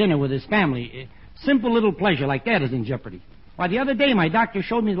down to dinner with his family, simple little pleasure like that is in jeopardy. Why, the other day, my doctor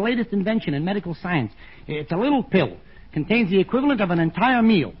showed me the latest invention in medical science. It's a little pill. Contains the equivalent of an entire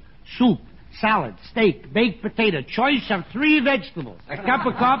meal. Soup, salad, steak, baked potato, choice of 3 vegetables, a cup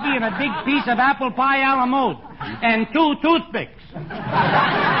of coffee, and a big piece of apple pie a la mode, and 2 toothpicks.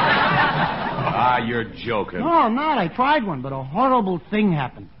 Ah, you're joking. No, I'm not. I tried one, but a horrible thing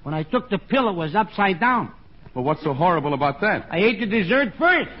happened. When I took the pill, it was upside down. Well, what's so horrible about that? I ate the dessert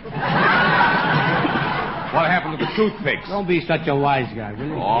first. What happened to the toothpicks? Don't be such a wise guy, will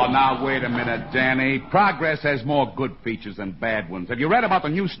you? Oh, now, wait a minute, Danny. Progress has more good features than bad ones. Have you read about the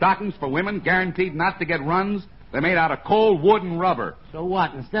new stockings for women guaranteed not to get runs? They're made out of cold wood and rubber. So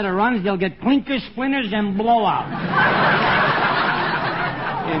what? Instead of runs, they'll get clinkers, splinters, and blowouts.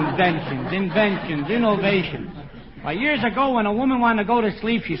 Inventions, innovations. Why, years ago, when a woman wanted to go to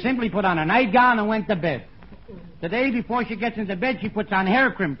sleep, she simply put on a nightgown and went to bed. The day before she gets into bed, she puts on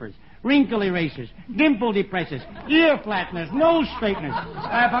hair crimpers, wrinkle erasers, dimple depressors, ear flatteners, nose straighteners.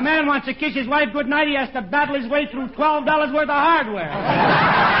 If a man wants to kiss his wife goodnight, he has to battle his way through $12 worth of hardware.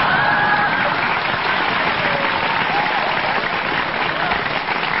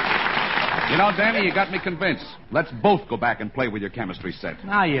 You know, Danny, you got me convinced. Let's both go back and play with your chemistry set.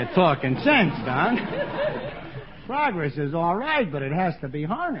 Now you're talking sense, Don. Progress is all right, but it has to be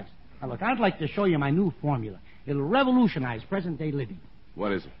harnessed. Now, look, I'd like to show you my new formula. It'll revolutionize present-day living.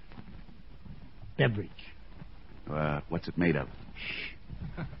 What is it? Beverage. What's it made of?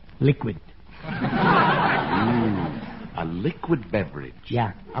 Liquid. A liquid beverage.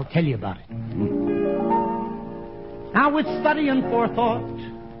 Yeah, I'll tell you about it. Now, with study and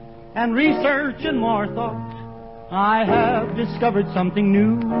forethought, and research and more thought, I have discovered something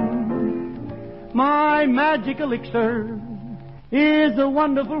new. My magic elixir is a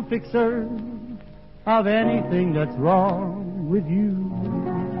wonderful fixer of anything that's wrong with you.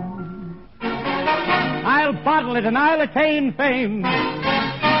 I'll bottle it and I'll attain fame.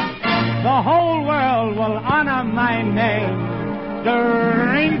 The whole world will honor my name.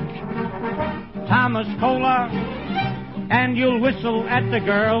 Drink Thomas Cola and you'll whistle at the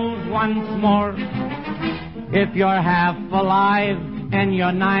girls once more. If you're half alive and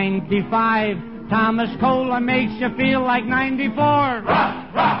you're 95, Thomas Cola makes you feel like 94.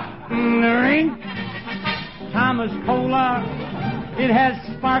 Drink Thomas Cola. It has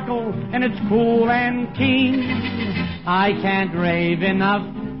sparkle and it's cool and keen. I can't rave enough.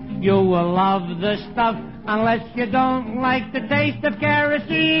 You will love the stuff unless you don't like the taste of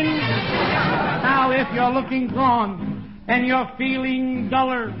kerosene. Now, if you're looking drawn and you're feeling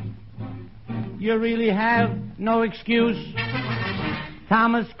duller, you really have no excuse.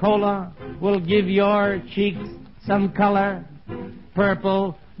 Thomas Cola will give your cheeks some color.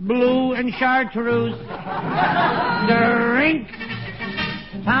 Purple, blue, and chartreuse. Drink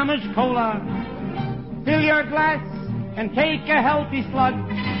Thomas Cola. Fill your glass and take a healthy slug.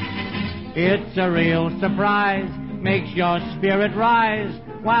 It's a real surprise, makes your spirit rise,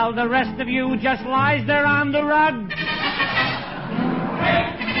 while the rest of you just lies there on the rug.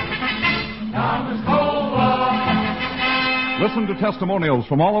 Thomas Cola. Listen to testimonials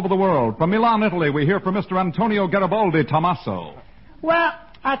from all over the world. From Milan, Italy, we hear from Mr. Antonio Garibaldi Tommaso. Well,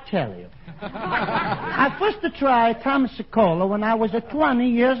 I tell you, I first tried Thomas Cola when I was 20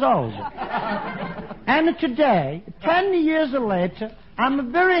 years old. And today, 10 years later,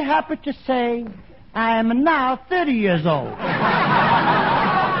 I'm very happy to say I am now 30 years old.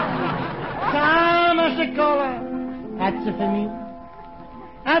 Thomas Cola, that's it for me.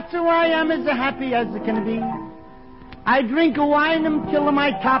 That's why I'm as happy as it can be. I drink wine until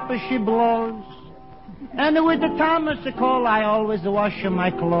my top she blows. And with the Thomas Cola, I always wash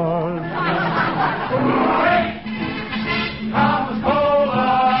my clothes. Thomas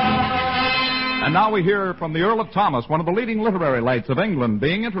Cola. And now we hear from the Earl of Thomas, one of the leading literary lights of England,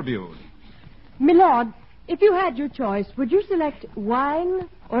 being interviewed. Milord, if you had your choice, would you select wine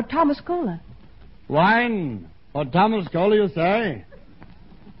or Thomas Cola? Wine or Thomas Cola, you say?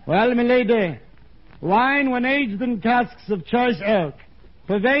 Well, milady, wine when aged in casks of choice oak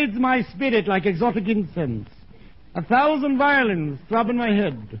pervades my spirit like exotic incense. 1,000 violins throb in my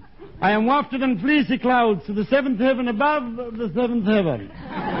head. I am wafted on fleecy clouds to the seventh heaven above the seventh heaven.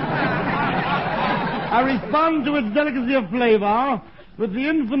 I respond to its delicacy of flavor with the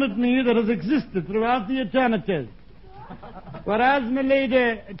infinite me that has existed throughout the eternities. Whereas,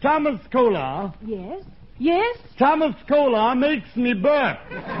 milady, Thomas Cola... Yes? Yes? Thomas Cola makes me burp.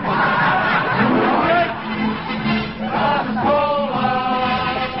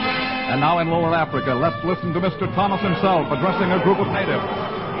 And now in Lower Africa, let's listen to Mr. Thomas himself addressing a group of natives.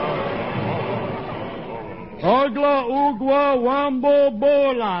 Ogla, Ugwa, Wambo,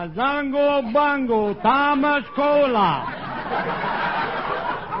 Bola, Zango, Bango, Thomas Cola.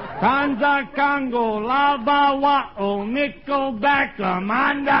 Kanza, Congo, Lava, Wa'o, Nickelback,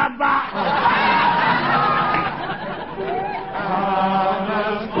 Amanda, Ba'o.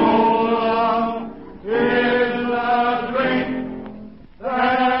 Thomas Cola is a drink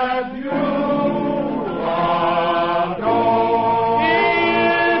that you adore.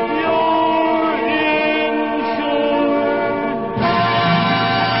 If you're insured.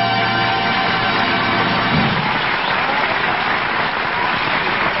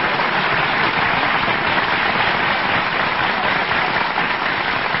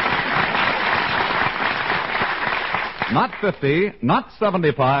 Not 50, not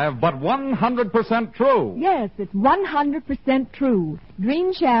 75, but 100% true. Yes, it's 100% true.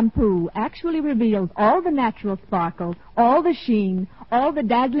 Dream shampoo actually reveals all the natural sparkle, all the sheen, all the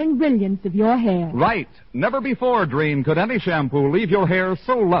dazzling brilliance of your hair. Right. Never before, Dreen, could any shampoo leave your hair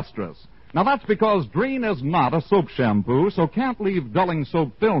so lustrous. Now, that's because Dreen is not a soap shampoo, so can't leave dulling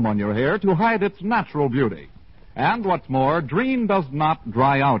soap film on your hair to hide its natural beauty. And what's more, Dreen does not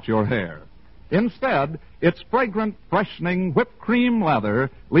dry out your hair. Instead, its fragrant, freshening whipped cream lather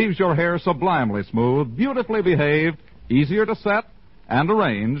leaves your hair sublimely smooth, beautifully behaved, easier to set and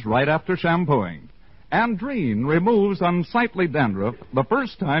arrange right after shampooing. And Dreen removes unsightly dandruff the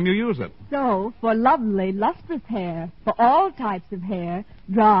first time you use it. So, for lovely, lustrous hair, for all types of hair,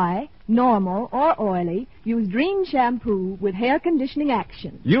 dry, normal, or oily, use Dreen shampoo with hair conditioning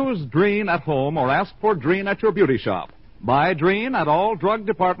action. Use Dreen at home or ask for Dreen at your beauty shop. Buy Dreen at all drug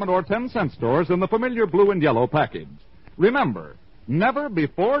department or 10-cent stores in the familiar blue and yellow package. Remember, never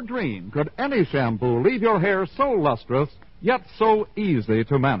before Dreen could any shampoo leave your hair so lustrous, yet so easy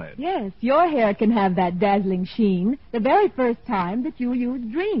to manage. Yes, your hair can have that dazzling sheen the very first time that you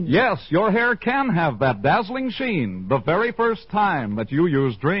use Dreen. Yes, your hair can have that dazzling sheen the very first time that you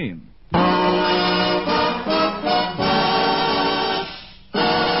use Dreen.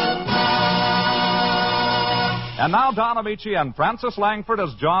 And now Don Amici and Francis Langford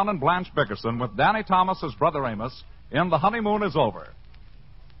as John and Blanche Bickerson with Danny Thomas as Brother Amos in The Honeymoon is Over.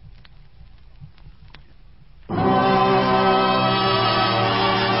 And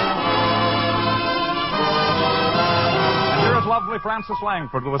here is lovely Frances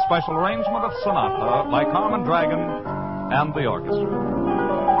Langford with a special arrangement of Sonata by Carmen Dragon and the orchestra.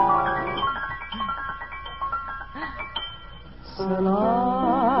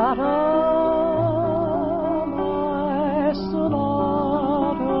 Sonata, my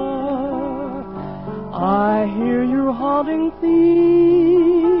sonata, I hear your haunting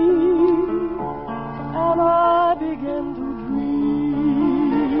theme, and I begin to dream.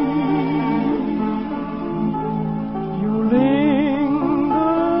 You linger,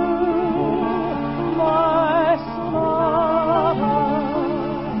 my sonata,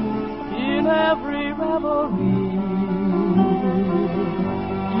 in every reverie.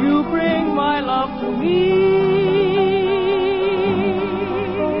 You bring my love to me.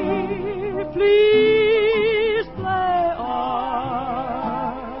 Please play on.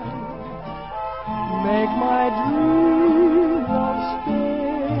 Make my dream love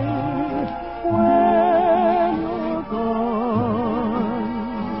stay when you're gone.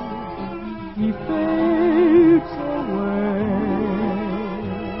 He fades away.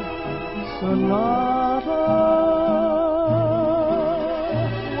 Sonata.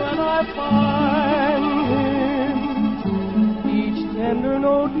 Find him, each tender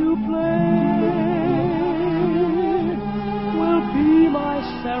note you play will be my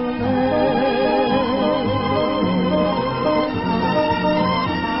serenade.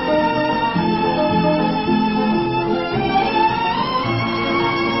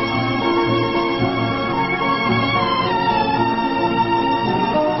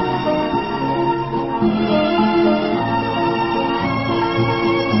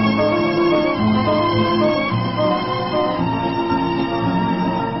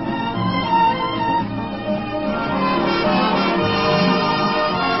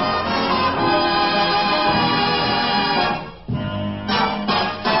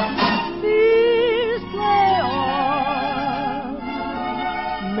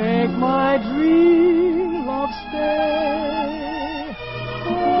 My dream love stay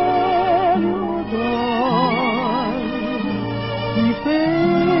when you're gone. He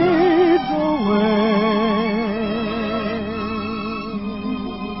fades away.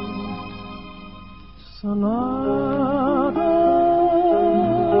 Sonata,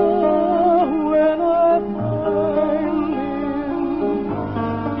 when I find him,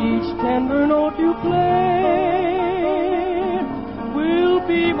 each tender note you play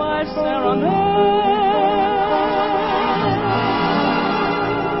be my serenade.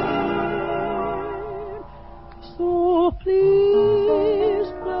 So please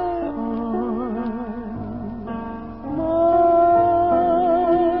play on my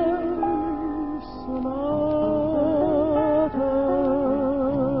sonata.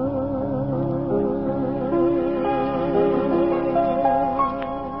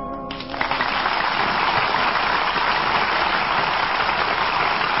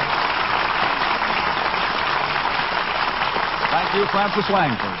 Thank you, Frances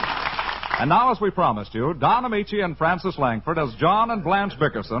Langford. And now, as we promised you, Don Amici and Frances Langford as John and Blanche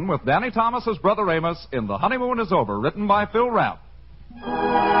Bickerson with Danny Thomas as Brother Amos in The Honeymoon is Over, written by Phil Rapp.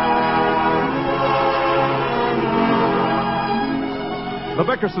 The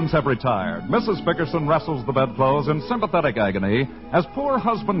Bickersons have retired. Mrs. Bickerson wrestles the bedclothes in sympathetic agony as poor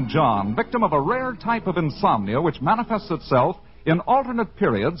husband John, victim of a rare type of insomnia which manifests itself in alternate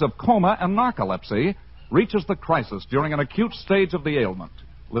periods of coma and narcolepsy, reaches the crisis during an acute stage of the ailment.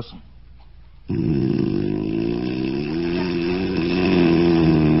 Listen.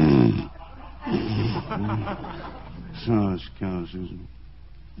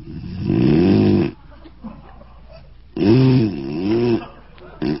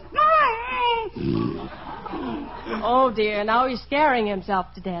 Oh, dear, now he's scaring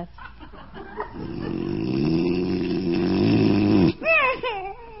himself to death.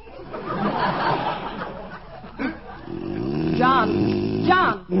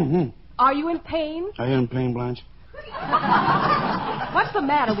 John, are you in pain? Are you in pain, Blanche? What's the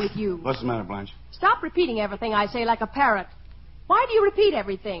matter with you? What's the matter, Blanche? Stop repeating everything I say like a parrot. Why do you repeat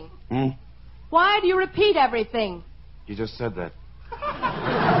everything? Why do you repeat everything? You just said that.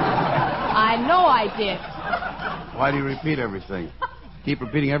 I know I did. Why do you repeat everything? Keep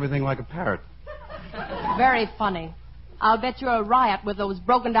repeating everything like a parrot. Very funny. I'll bet you're a riot with those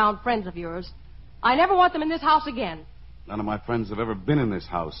broken-down friends of yours. I never want them in this house again. None of my friends have ever been in this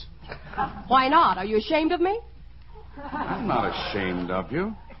house. Why not? Are you ashamed of me? I'm not ashamed of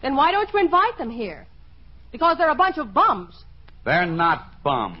you. Then why don't you invite them here? Because they're a bunch of bums. They're not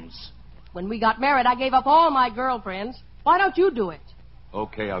bums. When we got married, I gave up all my girlfriends. Why don't you do it?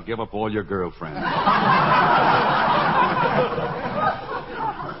 Okay, I'll give up all your girlfriends.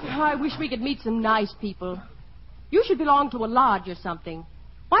 I wish we could meet some nice people. You should belong to a lodge or something.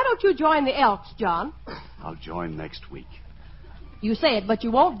 Why don't you join the Elks, John? I'll join next week. You say it, but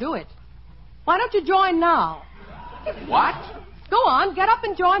you won't do it. Why don't you join now? What? Go on, get up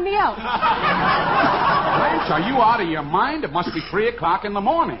and join the Elks. Blanche, are you out of your mind? It must be 3 o'clock in the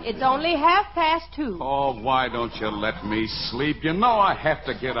morning. It's only 2:30. Oh, why don't you let me sleep? You know I have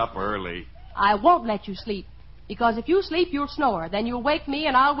to get up early. I won't let you sleep. Because if you sleep, you'll snore. Then you'll wake me,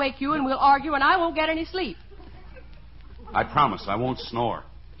 and I'll wake you, and we'll argue, and I won't get any sleep. I promise I won't snore.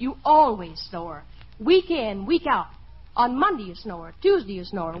 You always snore. Week in, week out. On Monday you snore. Tuesday you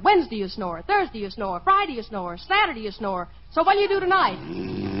snore. Wednesday you snore. Thursday you snore. Friday you snore. Saturday you snore. So what'll you do tonight?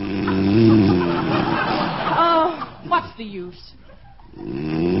 Oh, what's the use?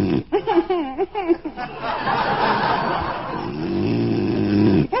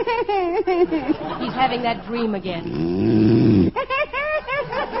 He's having that dream again.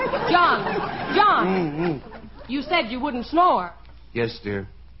 John, you said you wouldn't snore. Yes, dear.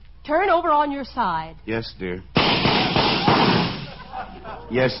 Turn over on your side. Yes, dear.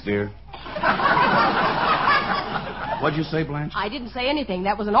 Yes, dear. What'd you say, Blanche? I didn't say anything.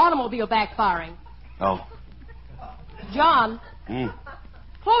 That was an automobile backfiring. Oh. John,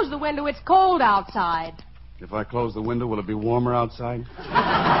 close the window. It's cold outside. If I close the window, will it be warmer outside?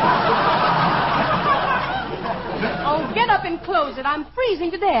 Oh, get up and close it. I'm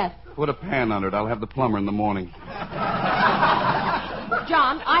freezing to death. Put a pan under it. I'll have the plumber in the morning.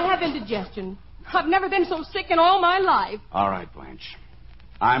 John, I have indigestion. I've never been so sick in all my life. All right, Blanche.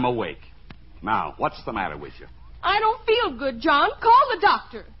 I'm awake. Now, what's the matter with you? I don't feel good, John. Call the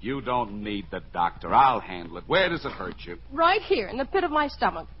doctor. You don't need the doctor. I'll handle it. Where does it hurt you? Right here, in the pit of my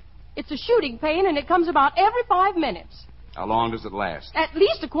stomach. It's a shooting pain, and it comes about every 5 minutes. How long does it last? At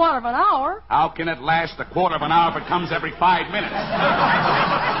least a quarter of an hour. How can it last a quarter of an hour if it comes every 5 minutes?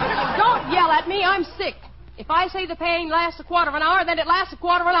 Don't yell at me. I'm sick. If I say the pain lasts a quarter of an hour, then it lasts a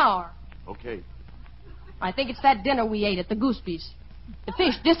quarter of an hour. Okay. I think it's that dinner we ate at the Gooseby's. The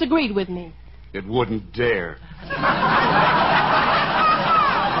fish disagreed with me. It wouldn't dare.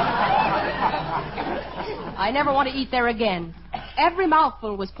 I never want to eat there again. Every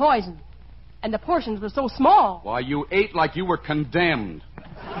mouthful was poison. And the portions were so small. Why, you ate like you were condemned.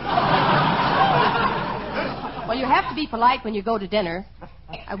 Well, you have to be polite when you go to dinner.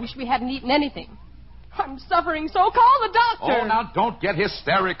 I wish we hadn't eaten anything. I'm suffering, so call the doctor. Oh, now, don't get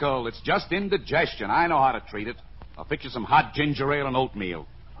hysterical. It's just indigestion. I know how to treat it. I'll fix you some hot ginger ale and oatmeal.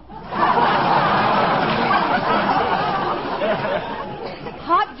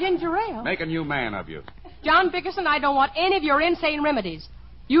 Hot ginger ale? Make a new man of you. John Bickerson, I don't want any of your insane remedies.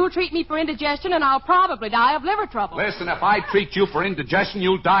 You'll treat me for indigestion, and I'll probably die of liver trouble. Listen, if I treat you for indigestion,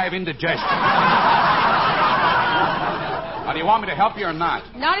 you'll die of indigestion. Now, do you want me to help you or not?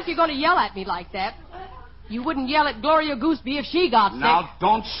 Not if you're going to yell at me like that. You wouldn't yell at Gloria Gooseby if she got sick. Now,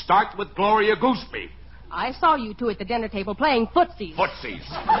 don't start with Gloria Gooseby. I saw you two at the dinner table playing footsies. Footsies.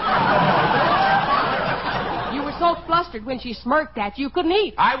 You were so flustered when she smirked at you, you couldn't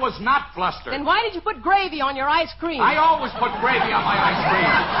eat. I was not flustered. Then why did you put gravy on your ice cream? I always put gravy on my ice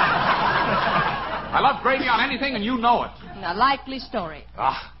cream. I love gravy on anything, and you know it. A likely story.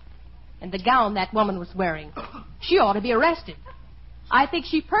 Ah. And the gown that woman was wearing. She ought to be arrested. I think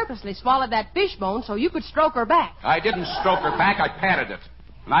she purposely swallowed that fish bone so you could stroke her back. I didn't stroke her back. I patted it.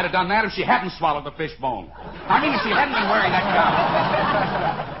 And I'd have done that if she hadn't swallowed the fish bone. I mean, if she hadn't been wearing that gown.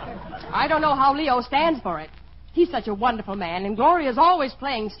 I don't know how Leo stands for it. He's such a wonderful man, and Gloria's always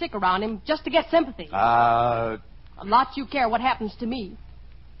playing sick around him just to get sympathy. A lot you care what happens to me.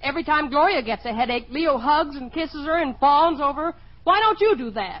 Every time Gloria gets a headache, Leo hugs and kisses her and fawns over her. Why don't you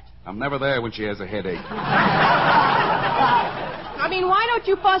do that? I'm never there when she has a headache. I mean, why don't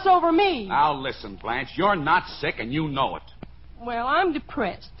you fuss over me? Now, listen, Blanche. You're not sick, and you know it. Well, I'm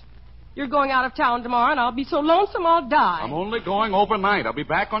depressed. You're going out of town tomorrow, and I'll be so lonesome I'll die. I'm only going overnight. I'll be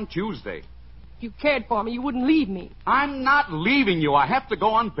back on Tuesday. If you cared for me, you wouldn't leave me. I'm not leaving you. I have to go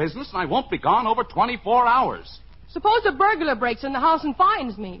on business, and I won't be gone over 24 hours. Suppose a burglar breaks in the house and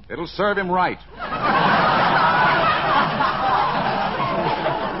finds me. It'll serve him right.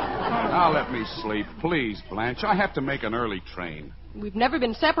 Now let me sleep. Please, Blanche. I have to make an early train. We've never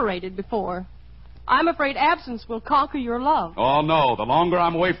been separated before. I'm afraid absence will conquer your love. Oh, no. The longer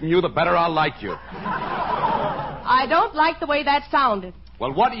I'm away from you, the better I'll like you. I don't like the way that sounded.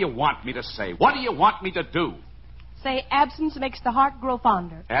 Well, what do you want me to say? What do you want me to do? Say absence makes the heart grow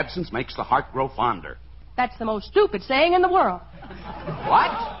fonder. Absence makes the heart grow fonder. That's the most stupid saying in the world.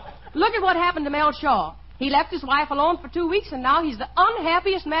 What? Look at what happened to Mel Shaw. He left his wife alone for 2 weeks, and now he's the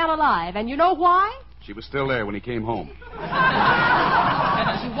unhappiest man alive. And you know why? She was still there when he came home. She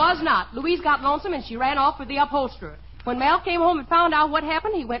was not. Louise got lonesome, and she ran off with the upholsterer. When Mel came home and found out what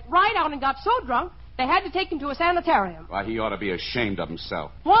happened, he went right out and got so drunk, they had to take him to a sanitarium. Why, he ought to be ashamed of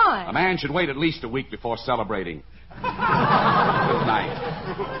himself. Why? A man should wait at least a week before celebrating. Good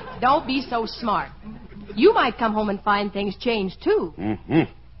night. Don't be so smart. You might come home and find things changed, too. Mm-hmm.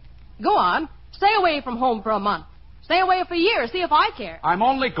 Go on. Stay away from home for a month. Stay away for a year. See if I care. I'm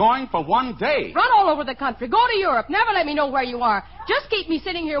only going for 1 day. Run all over the country. Go to Europe. Never let me know where you are. Just keep me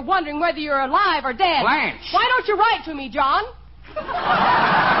sitting here wondering whether you're alive or dead. Blanche! Why don't you write to me, John?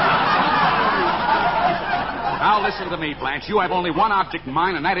 Now listen to me, Blanche. You have only one object in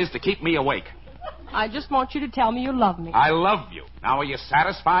mind, and that is to keep me awake. I just want you to tell me you love me. I love you. Now, are you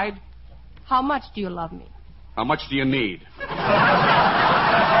satisfied? How much do you love me? How much do you need?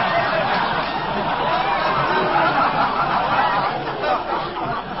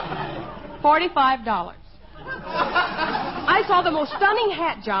 $45. I saw the most stunning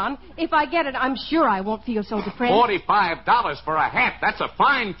hat, John. If I get it, I'm sure I won't feel so depressed. $45 for a hat. That's a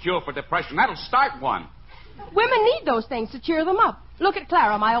fine cure for depression. That'll start one. Women need those things to cheer them up. Look at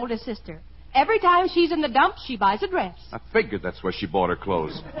Clara, my oldest sister. Every time she's in the dumps, she buys a dress. I figured that's where she bought her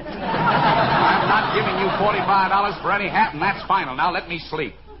clothes. I'm not giving you $45 for any hat, and that's final. Now let me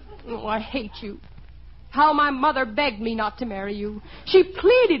sleep. Oh, I hate you. How my mother begged me not to marry you. She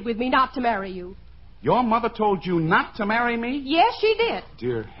pleaded with me not to marry you. Your mother told you not to marry me? Yes, she did.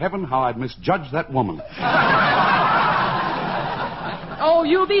 Dear heaven, how I'd misjudged that woman. Oh,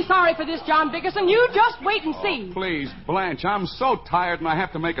 you'll be sorry for this, John Bickerson. You just wait and see. Please, Blanche, I'm so tired and I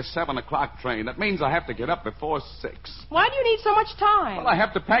have to make a 7 o'clock train. That means I have to get up before 6. Why do you need so much time? Well, I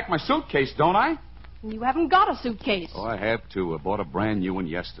have to pack my suitcase, don't I? You haven't got a suitcase. Oh, I have too. I bought a brand new one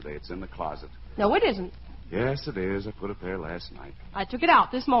yesterday. It's in the closet. No, it isn't. Yes, it is. I put it there last night. I took it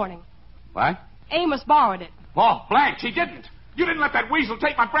out this morning. What? Amos borrowed it. Oh, Blanche, he didn't. You didn't let that weasel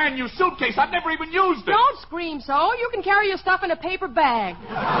take my brand new suitcase. I've never even used it. Don't scream so. You can carry your stuff in a paper bag.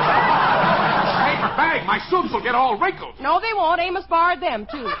 Paper bag? My suits will get all wrinkled. No, they won't. Amos borrowed them,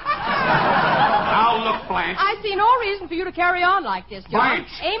 too. Now, look, Blanche. I see no reason for you to carry on like this, John.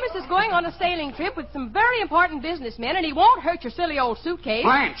 Blanche! Amos is going on a sailing trip with some very important businessmen, and he won't hurt your silly old suitcase.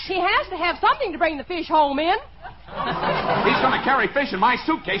 Blanche! He has to have something to bring the fish home in. He's going to carry fish in my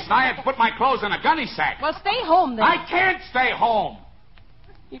suitcase, and I have to put my clothes in a gunny sack. Well, stay home, then. I can't stay home.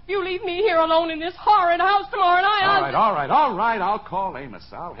 If you leave me here alone in this horrid house tomorrow night, All right. I'll call Amos.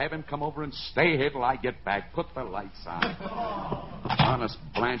 I'll have him come over and stay here till I get back. Put the lights on. Honest,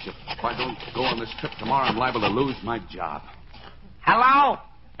 Blanche, if I don't go on this trip tomorrow, I'm liable to lose my job. Hello?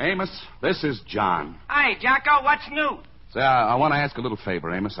 Amos, this is John. Hi, Jocko. What's new? Say, I want to ask a little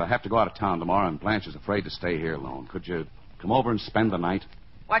favor, Amos. I have to go out of town tomorrow, and Blanche is afraid to stay here alone. Could you come over and spend the night?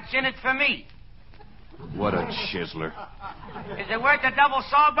 What's in it for me? What a chiseler. Is it worth a double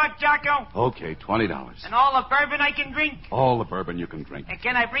sawbuck, Jocko? Okay, $20. And all the bourbon I can drink? All the bourbon you can drink. And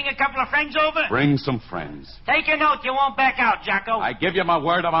can I bring a couple of friends over? Bring some friends. Take a note. You won't back out, Jocko. I give you my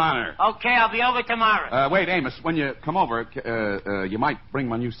word of honor. Okay, I'll be over tomorrow. Wait, Amos, when you come over, you might bring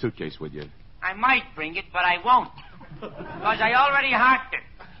my new suitcase with you. I might bring it, but I won't. Because I already hocked it.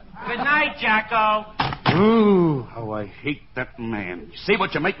 Good night, Jocko. Ooh, how I hate that man. You see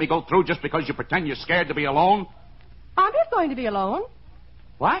what you make me go through just because you pretend you're scared to be alone? I'm not going to be alone.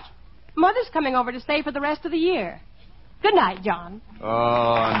 What? Mother's coming over to stay for the rest of the year. Good night, John.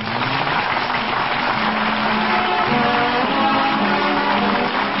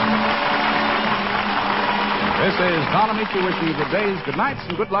 This is Don Amici wishing you good days, good nights,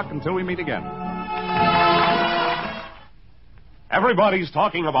 and good luck until we meet again. Everybody's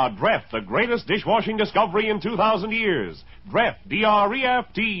talking about Dreft, the greatest dishwashing discovery in 2,000 years. Dreft,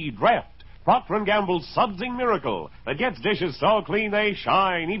 D-R-E-F-T, Dreft. Procter & Gamble's sudsing miracle that gets dishes so clean they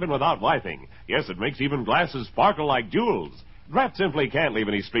shine even without wiping. Yes, it makes even glasses sparkle like jewels. Dreft simply can't leave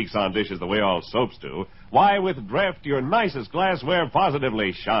any streaks on dishes the way all soaps do. Why, with Dreft, your nicest glassware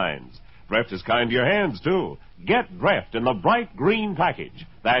positively shines. Dreft is kind to your hands, too. Get Dreft in the bright green package.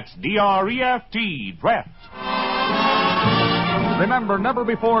 That's D-R-E-F-T, Dreft. Remember, never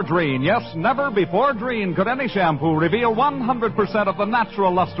before Dreen, yes, never before Dreen could any shampoo reveal 100% of the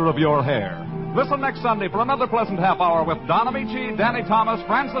natural luster of your hair. Listen next Sunday for another pleasant half hour with Don Amici, Danny Thomas,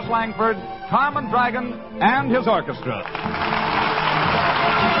 Francis Langford, Carmen Dragon, and his orchestra.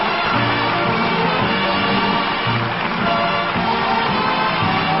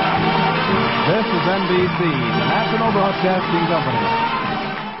 This is NBC, the National Broadcasting Company.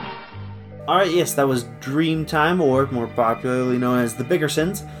 Alright, yes, that was Dreamtime, or more popularly known as The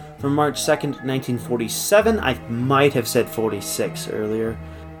Bickersons, from March 2nd, 1947. I might have said 46 earlier,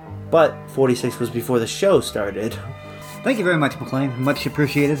 but 46 was before the show started. Thank you very much, McLean. Much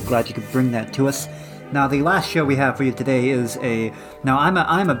appreciated. Glad you could bring that to us. Now, the last show we have for you today is Now,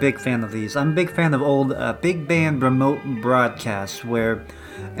 I'm a big fan of these. I'm a big fan of old big band remote broadcasts where...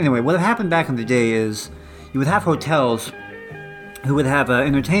 Anyway, what had happened back in the day is you would have hotels who would have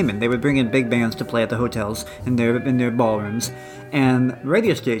entertainment. They would bring in big bands to play at the hotels in their ballrooms, and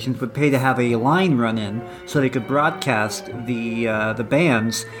radio stations would pay to have a line run in so they could broadcast the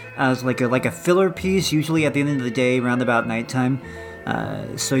bands as like a filler piece, usually at the end of the day, around about nighttime.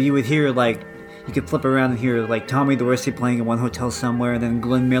 So you would hear you could flip around and hear Tommy Dorsey playing in one hotel somewhere, and then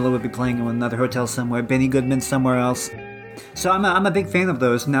Glenn Miller would be playing in another hotel somewhere, Benny Goodman somewhere else. So I'm a big fan of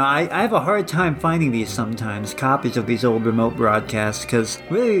those. Now, I have a hard time finding these sometimes, copies of these old remote broadcasts, because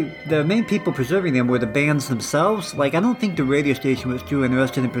really, the main people preserving them were the bands themselves. I don't think the radio station was too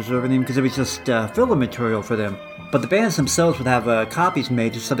interested in preserving them, because it was just filler material for them. But the bands themselves would have copies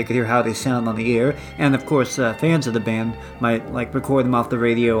made just so they could hear how they sound on the air, and of course, fans of the band might record them off the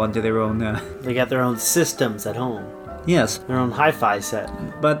radio onto their own... They got their own systems at home. Yes. Their own hi-fi set.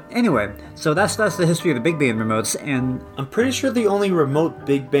 But anyway, so that's the history of the big band remotes, and... I'm pretty sure the only remote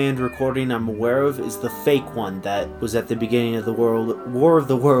big band recording I'm aware of is the fake one that was at the beginning of the War of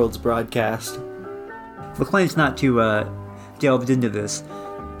the Worlds broadcast. McLean's not too delved into this.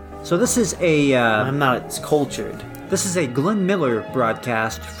 So this is a... I'm not as cultured. This is a Glenn Miller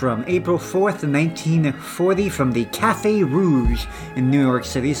broadcast from April 4th, 1940 from the Café Rouge in New York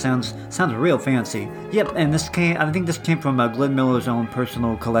City. Sounds real fancy. Yep, and I think this came from Glenn Miller's own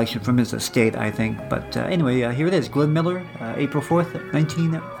personal collection from his estate, I think. But anyway, here it is, Glenn Miller, April 4th,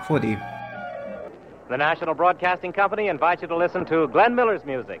 1940. The National Broadcasting Company invites you to listen to Glenn Miller's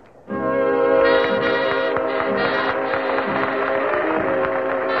music.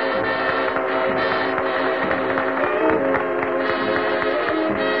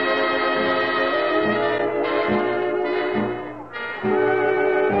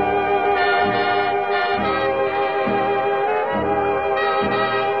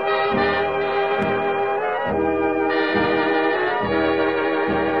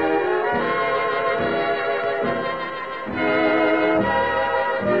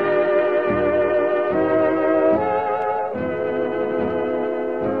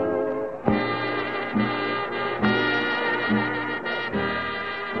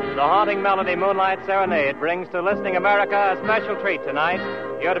 Melody Moonlight Serenade brings to listening America a special treat tonight.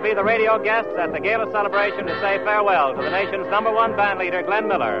 You're to be the radio guests at the gala celebration to say farewell to the nation's #1 band leader, Glenn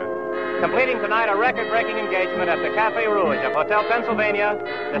Miller. Completing tonight a record-breaking engagement at the Café Rouge of Hotel Pennsylvania,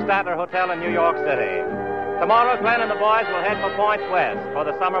 the Statler Hotel in New York City. Tomorrow, Glenn and the boys will head for Points West for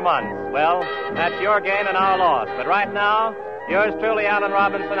the summer months. Well, that's your gain and our loss. But right now, yours truly, Alan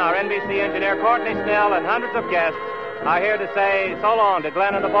Robinson, our NBC engineer, Courtney Snell, and hundreds of guests are here to say so long to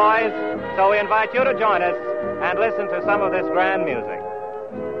Glenn and the boys, so we invite you to join us and listen to some of this grand music.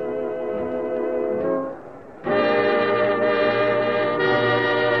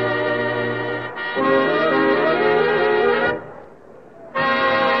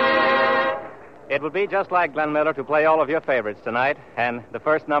 It would be just like Glenn Miller to play all of your favorites tonight, and the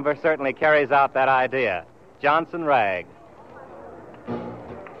first number certainly carries out that idea. Johnson Rag.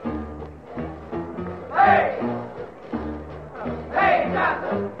 Hey! Hey,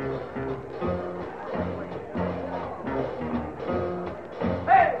 Johnson!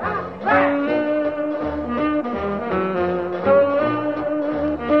 Hey,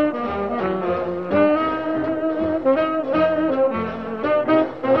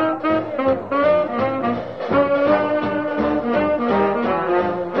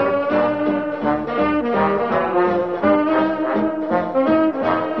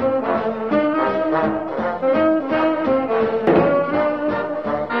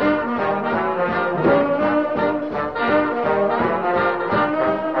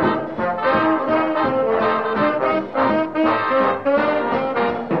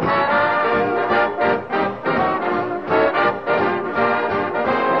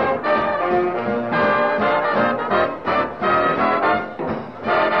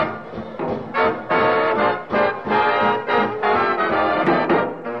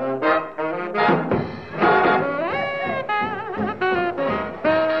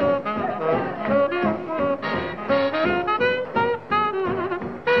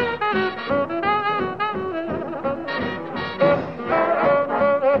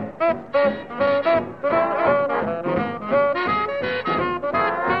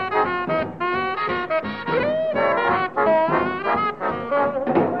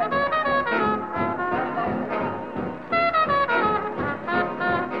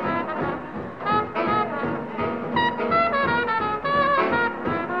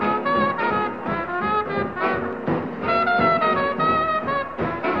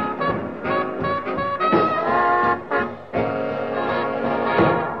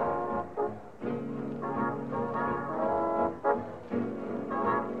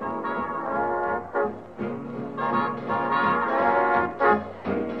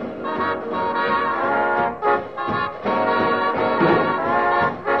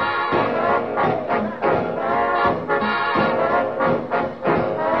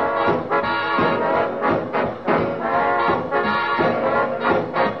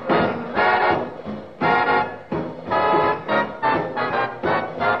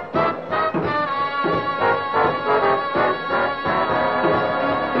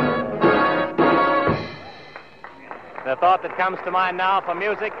 thought that comes to mind now for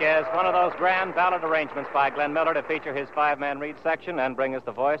music is one of those grand ballad arrangements by Glenn Miller to feature his five-man reed section and bring us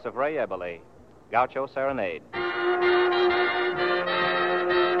the voice of Ray Eberly, Gaucho Serenade.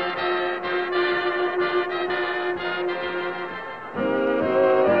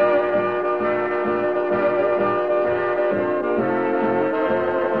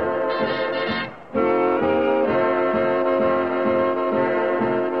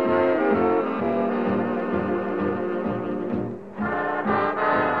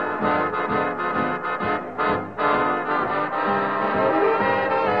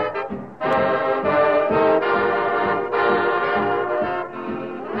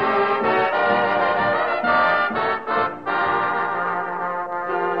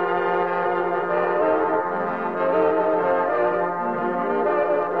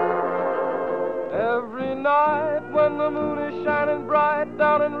 When the moon is shining bright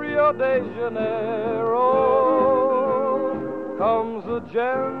down in Rio de Janeiro, comes a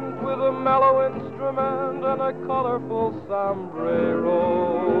gent with a mellow instrument and a colorful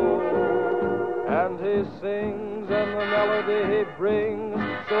sombrero. And he sings and the melody he brings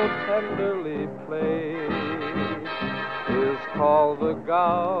so tenderly played is called the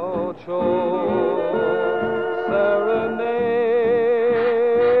Gaucho Serenade.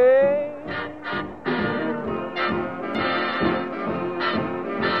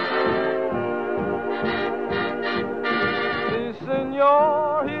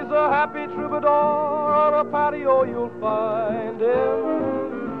 Senor, he's a happy troubadour, on a patio you'll find him.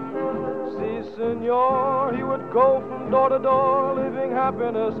 Si, senor, he would go from door to door, leaving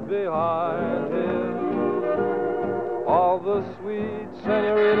happiness behind him. All the sweet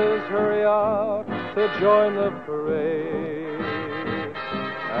senoritas hurry out to join the parade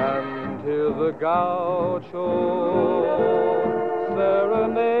and hear the Gaucho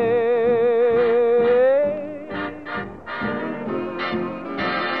Serenade.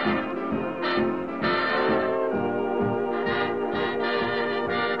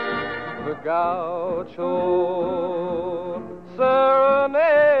 Gaucho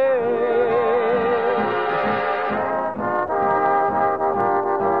Serenade.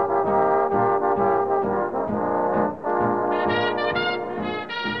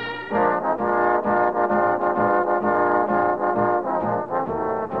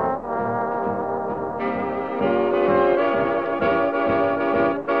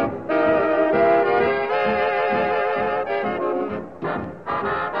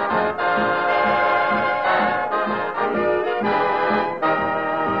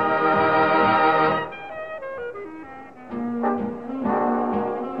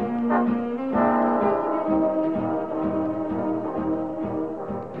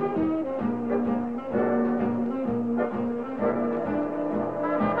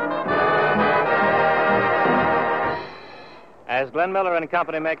 As Glenn Miller and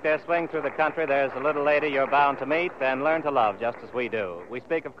company make their swing through the country, there's a little lady you're bound to meet and learn to love just as we do. We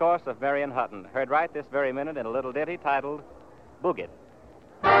speak, of course, of Marion Hutton, heard right this very minute in a little ditty titled Boogit.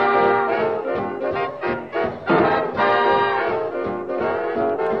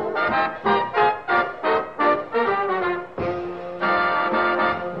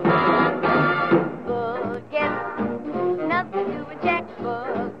 Boogit, nothing to a jack.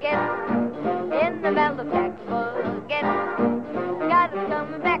 Boogit, in the mellow jack. Boogit. Got it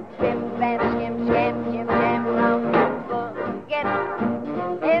coming back, bim, bam, skim, scam, jim, jam, round, forget.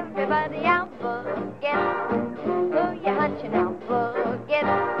 Everybody out, forget. Who you hunching out, forget.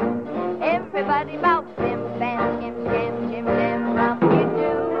 Everybody bout, bim, bam, skim, scam, jim, jam, round. You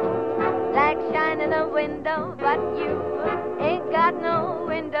do like shining a window, but you ain't got no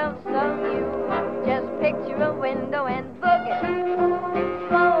window, so you just picture a window and boogie.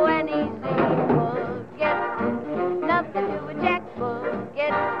 Slow and easy, forget. Nothing to a jack.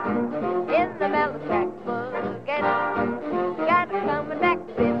 Forget in the mellow track, forget. Got it coming back,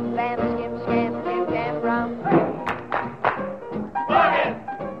 bim, bam, skim, scam, jim, jam, rum. Forget!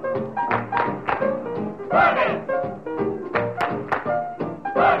 Forget!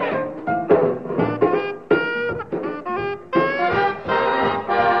 Forget!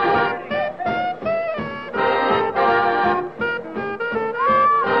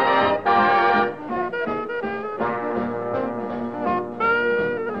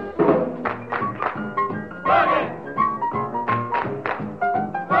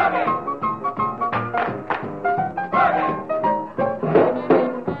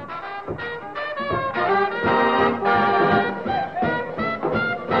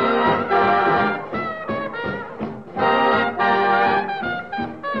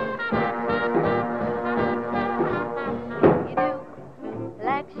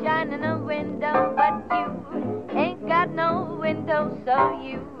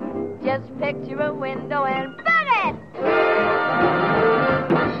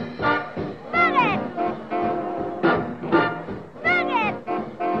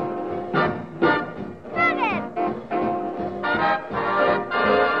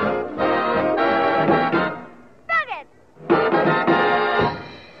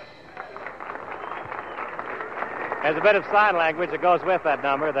 There's a bit of sign language that goes with that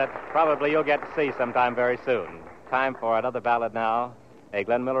number that probably you'll get to see sometime very soon. Time for another ballad now, a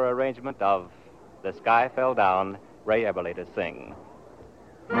Glenn Miller arrangement of The Sky Fell Down, Ray Eberly to sing.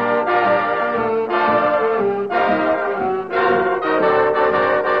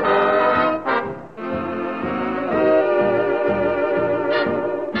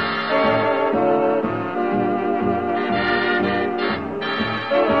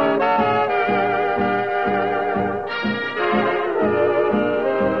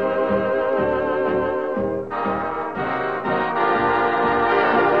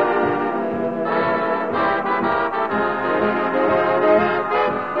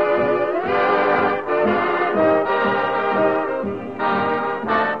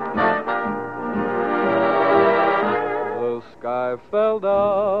 Fell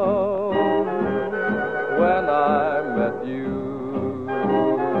down when I met you.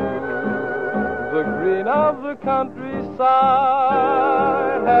 The green of the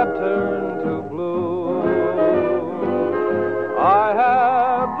countryside had turned to blue. I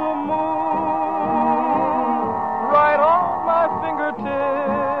had the moon right on my fingertips,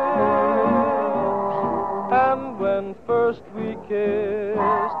 and when first we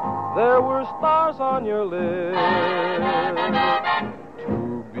kissed, there were stars on your lips.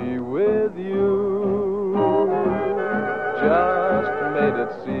 With you just made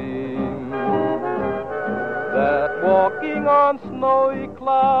it seem that walking on snowy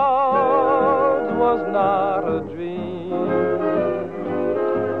clouds was not a dream.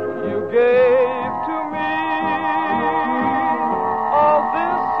 You gave to me all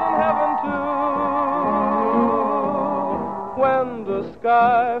this in heaven too, when the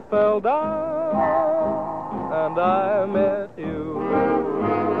sky fell down and I met you.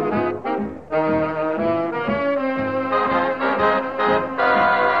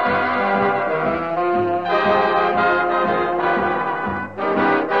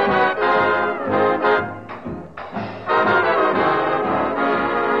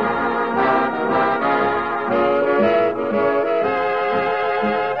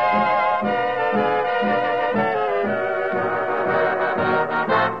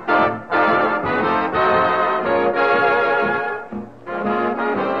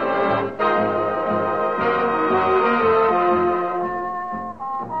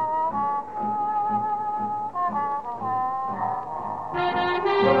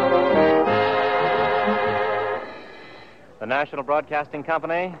 National Broadcasting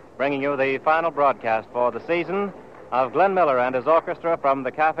Company, bringing you the final broadcast for the season of Glenn Miller and his orchestra from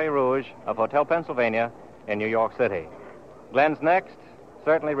the Cafe Rouge of Hotel Pennsylvania in New York City. Glenn's next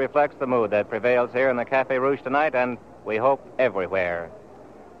certainly reflects the mood that prevails here in the Cafe Rouge tonight, and we hope everywhere.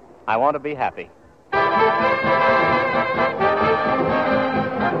 I Want to Be Happy.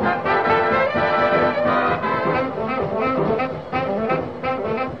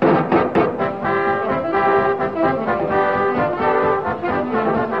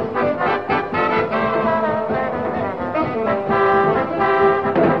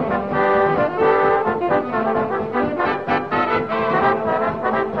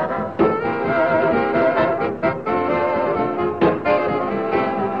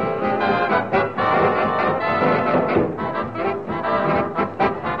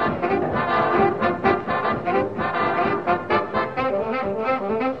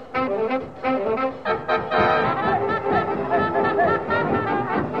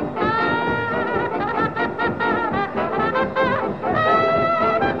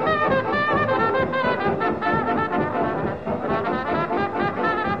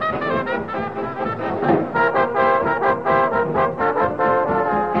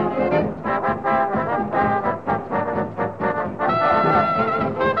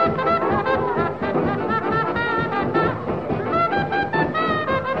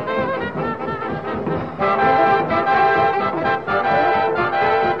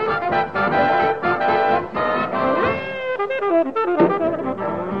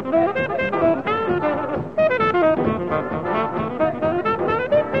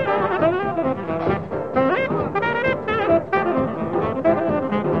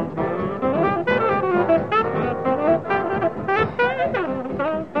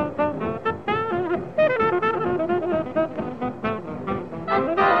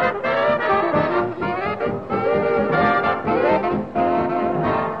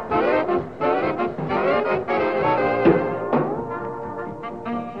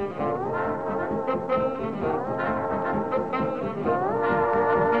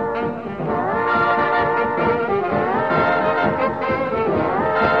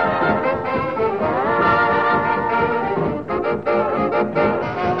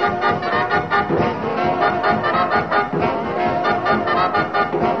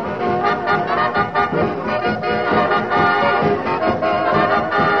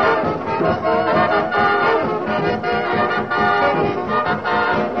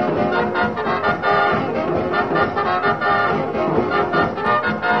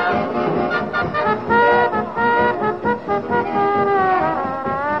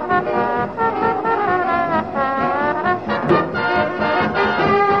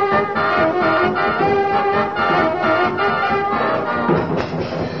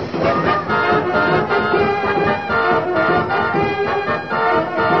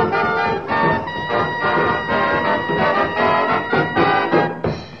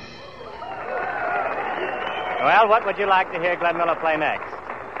 Well, what would you like to hear Glenn Miller play next?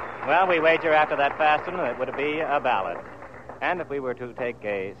 Well, we wager after that fast one it would be a ballad. And if we were to take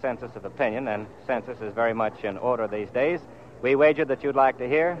a census of opinion, and census is very much in order these days, we wagered that you'd like to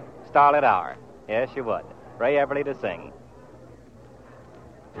hear Starlit Hour. Yes, you would. Ray Everly to sing.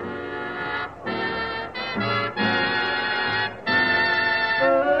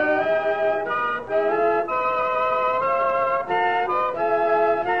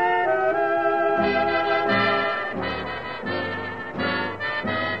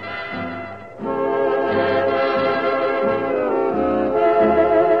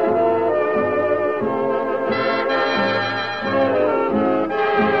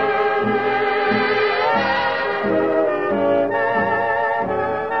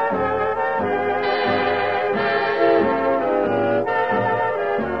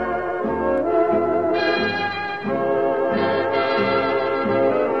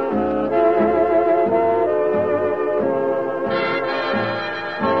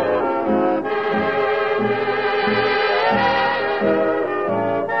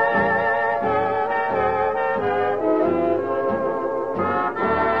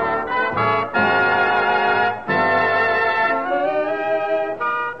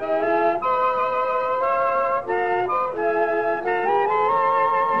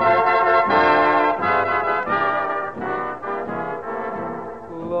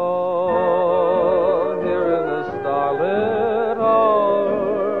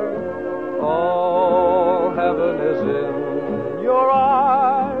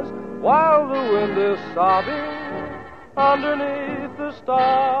 Underneath the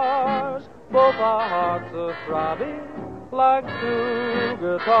stars, both our hearts are throbbing like two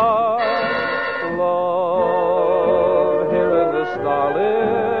guitars. Love, here in the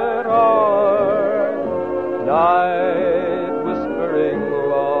starlit hour, night whispering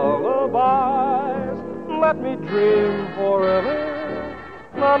lullabies. Let me dream forever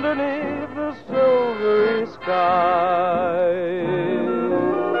underneath the silvery sky.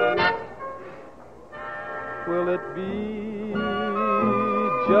 Will it be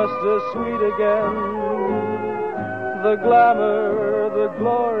just as sweet again? The glamour, the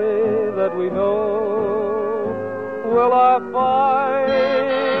glory that we know. Will I find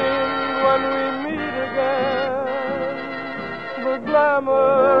when we meet again the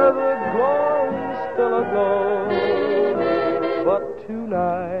glamour, the glory still aglow? But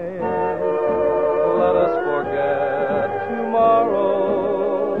tonight, let us forget tomorrow.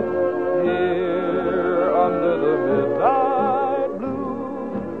 Under the midnight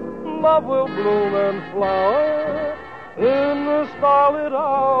blue, love will bloom and flower in the starlit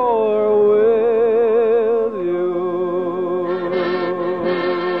hour with you.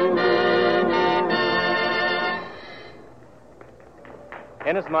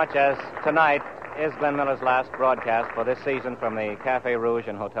 Inasmuch as tonight is Glenn Miller's last broadcast for this season from the Cafe Rouge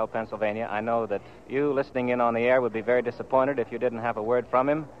in Hotel Pennsylvania, I know that you listening in on the air would be very disappointed if you didn't have a word from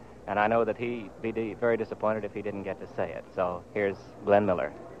him. And I know that he'd be very disappointed if he didn't get to say it. So here's Glenn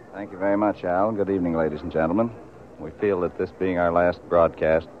Miller. Thank you very much, Al. Good evening, ladies and gentlemen. We feel that this being our last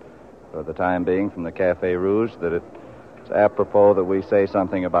broadcast for the time being from the Cafe Rouge, that it's apropos that we say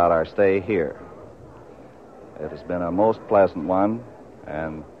something about our stay here. It has been a most pleasant one,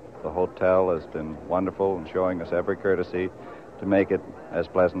 and the hotel has been wonderful in showing us every courtesy to make it as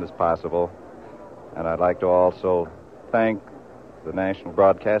pleasant as possible. And I'd like to also thank the National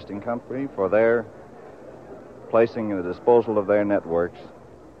Broadcasting Company for their placing the disposal of their networks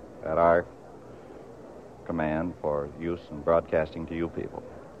at our command for use in broadcasting to you people.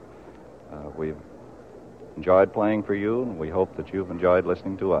 We've enjoyed playing for you, and we hope that you've enjoyed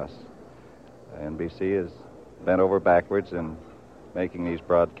listening to us. NBC has bent over backwards in making these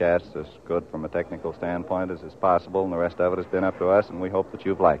broadcasts as good from a technical standpoint as is possible, and the rest of it has been up to us, and we hope that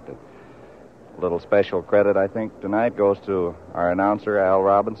you've liked it. A little special credit, I think, tonight goes to our announcer, Al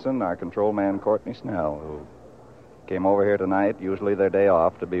Robinson, our control man, Courtney Snell, who came over here tonight, usually their day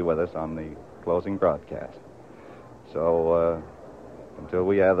off, to be with us on the closing broadcast. So, until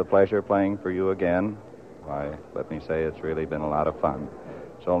we have the pleasure of playing for you again, why, let me say it's really been a lot of fun.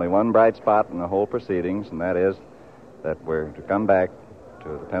 There's only one bright spot in the whole proceedings, and that is that we're to come back to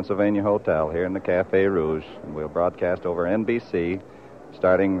the Pennsylvania Hotel here in the Cafe Rouge, and we'll broadcast over NBC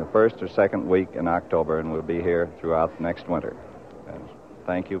starting the first or second week in October, and we'll be here throughout next winter. And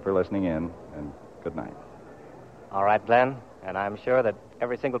thank you for listening in, and good night. All right, Glenn, and I'm sure that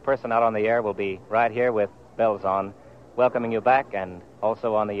every single person out on the air will be right here with bells on, welcoming you back, and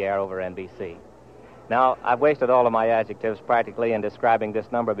also on the air over NBC. Now, I've wasted all of my adjectives practically in describing this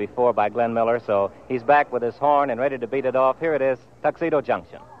number before by Glenn Miller, so he's back with his horn and ready to beat it off. Here it is, Tuxedo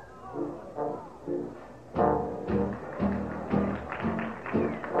Junction.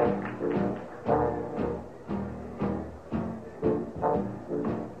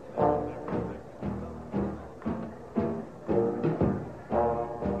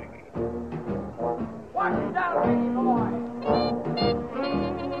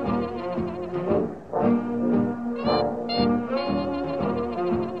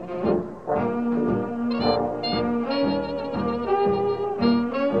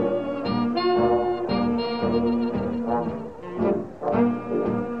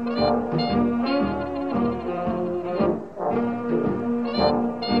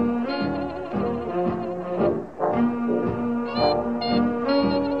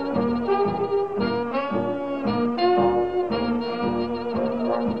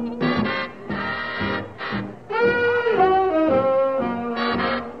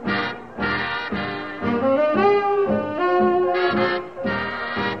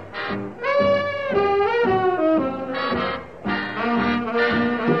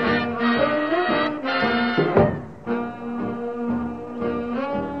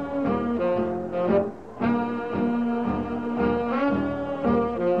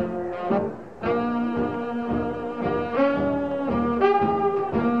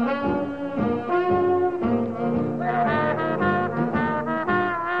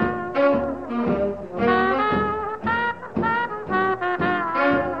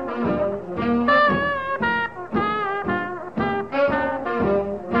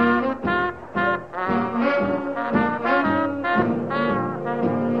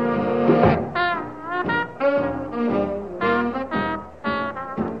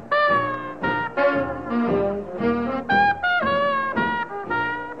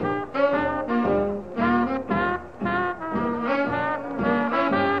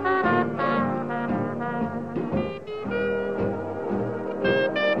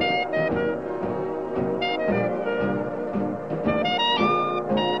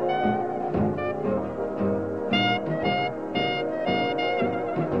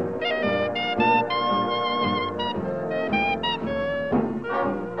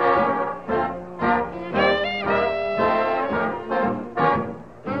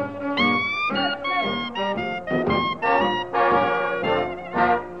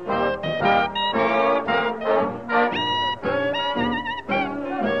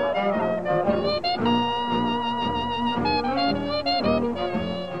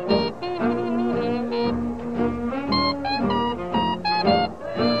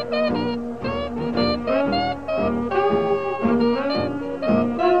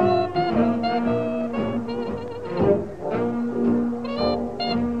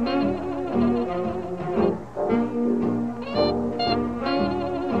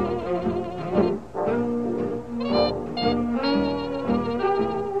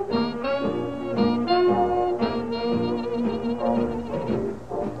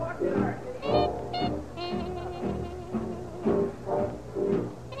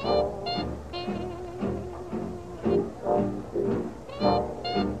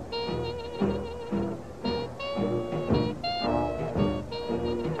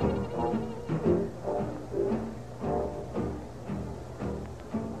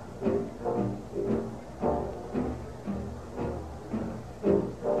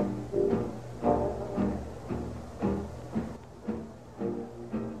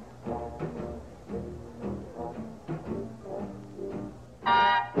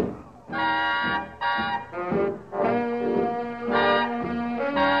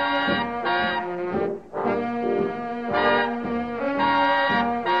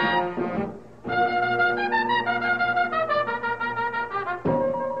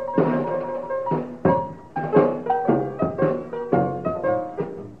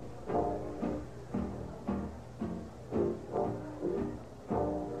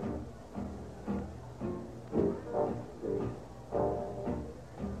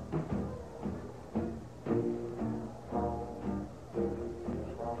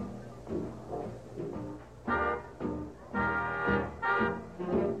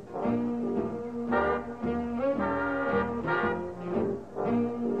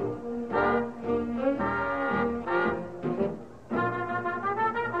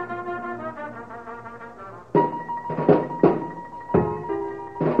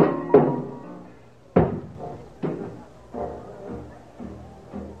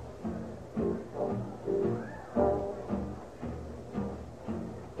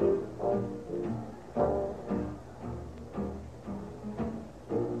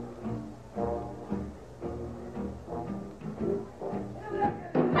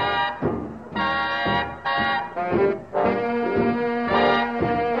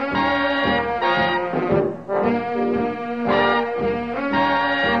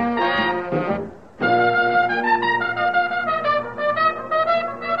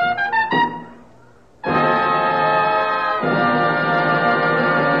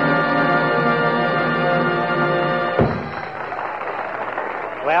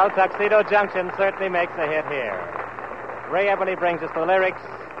 Well, Tuxedo Junction certainly makes a hit here. Ray Eberly brings us the lyrics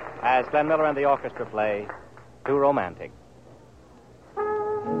as Glenn Miller and the orchestra play Too Romantic.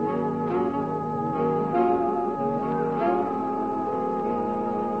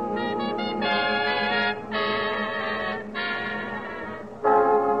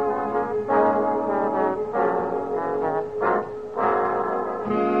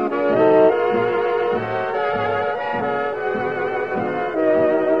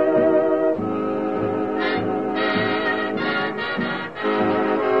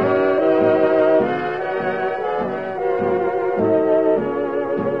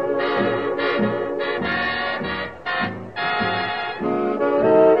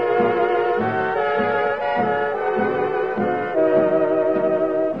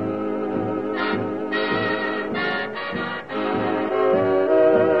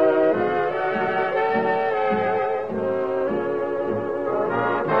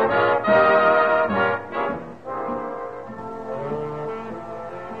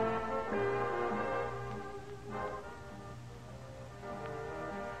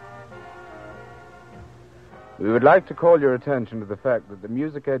 We would like to call your attention to the fact that the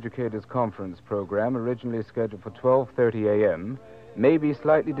Music Educators Conference program, originally scheduled for 12:30 a.m., may be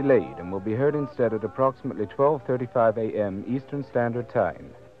slightly delayed and will be heard instead at approximately 12:35 a.m. Eastern Standard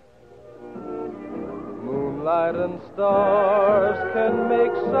Time. Moonlight and stars can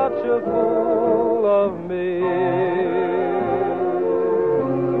make such a fool of me.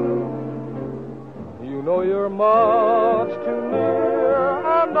 You know you're much too near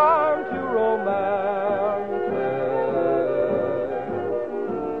and I'm too romantic.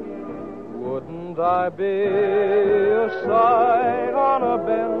 Wouldn't I be a sight on a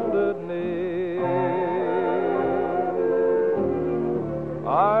bended knee?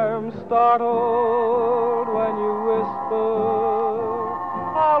 I'm startled when you whisper,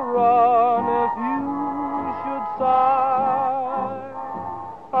 I'll run if you should sigh.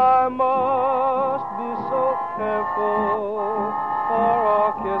 I must be so careful, or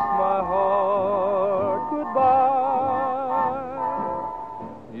I'll kiss my heart goodbye.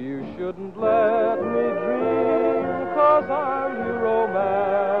 You shouldn't let me dream, 'cause I'm too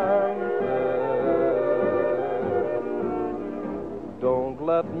romantic. Don't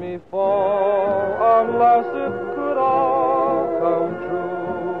let me fall unless it could all come true.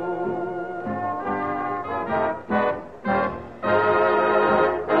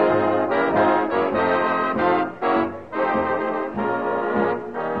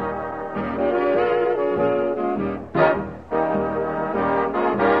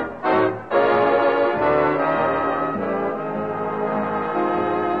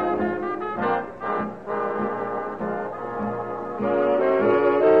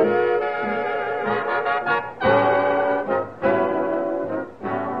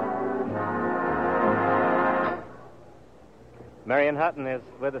 Marion Hutton is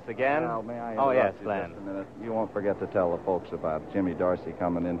with us again. Well, may I oh, yes, interrupt you Glenn. just a minute? You won't forget to tell the folks about Jimmy Dorsey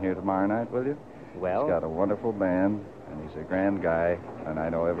coming in here tomorrow night, will you? Well? He's got a wonderful band, and he's a grand guy, and I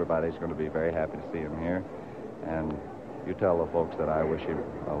know everybody's going to be very happy to see him here. And you tell the folks that I wish him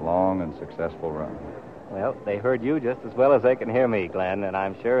a long and successful run. Well, they heard you just as well as they can hear me, Glenn, and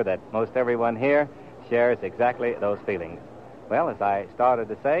I'm sure that most everyone here shares exactly those feelings. Well, as I started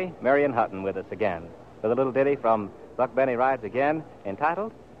to say, Marion Hutton with us again with a little ditty from Buck Benny Rides Again,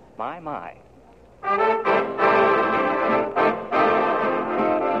 entitled My My.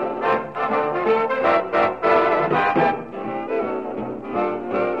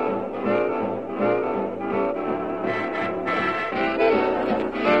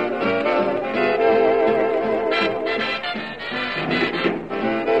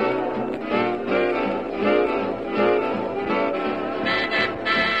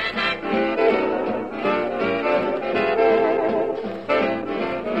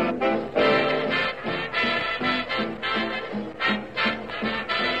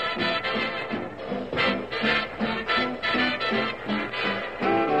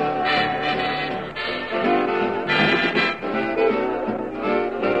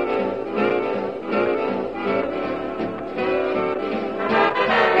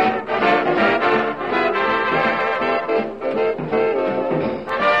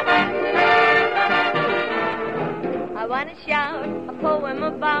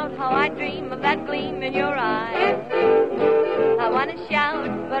 About how I dream of that gleam in your eye. I want to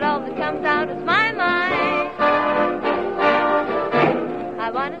shout, but all that comes out is my mind.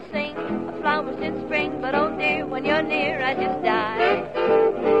 I want to sing of flowers in spring, but oh dear, when you're near, I just die.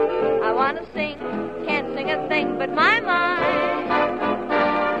 I want to sing, can't sing a thing but my mind.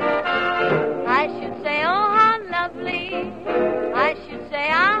 I should say, oh how lovely. I should say,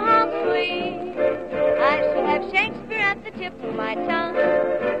 ah.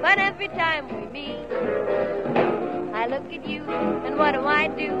 what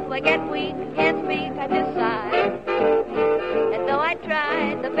do? I get weak, can't speak, I just sigh. And though I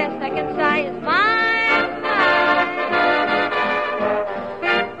try, the best I can sigh is mine, mine.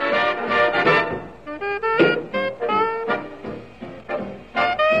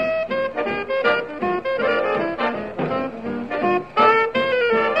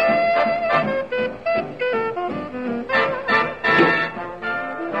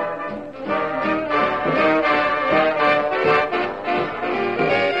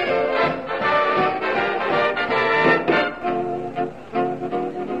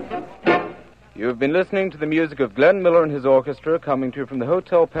 You've been listening to the music of Glenn Miller and his orchestra coming to you from the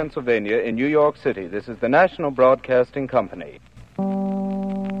Hotel Pennsylvania in New York City. This is the National Broadcasting Company. All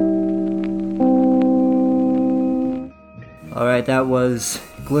right, that was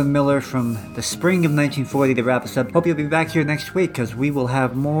Glenn Miller from the spring of 1940 to wrap us up. Hope you'll be back here next week, because we will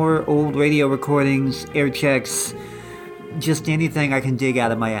have more old radio recordings, air checks, just anything I can dig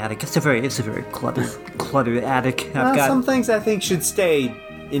out of my attic. It's a very cluttered attic. Some things I think should stay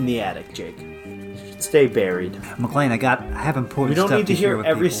in the attic, Jake. Stay buried. McLean, I have important stuff to share with people. We don't need to hear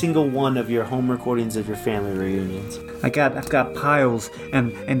every single one of your home recordings of your family reunions. I've got piles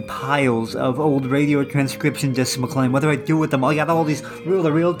and piles of old radio transcription discs, McLean. What do I do with them? I got all these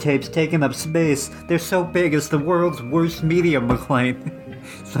reel-to-reel tapes taking up space. They're so big, it's the world's worst medium, McLean.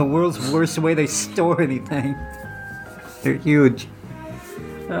 It's the world's worst way they store anything. They're huge.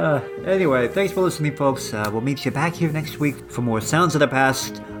 Anyway, thanks for listening, folks. We'll meet you back here next week for more Sounds of the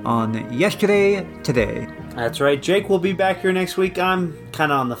Past on Yesterday, Today. That's right. Jake will be back here next week. I'm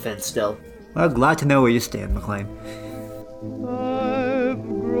kind of on the fence still. Well, glad to know where you stand, McLean.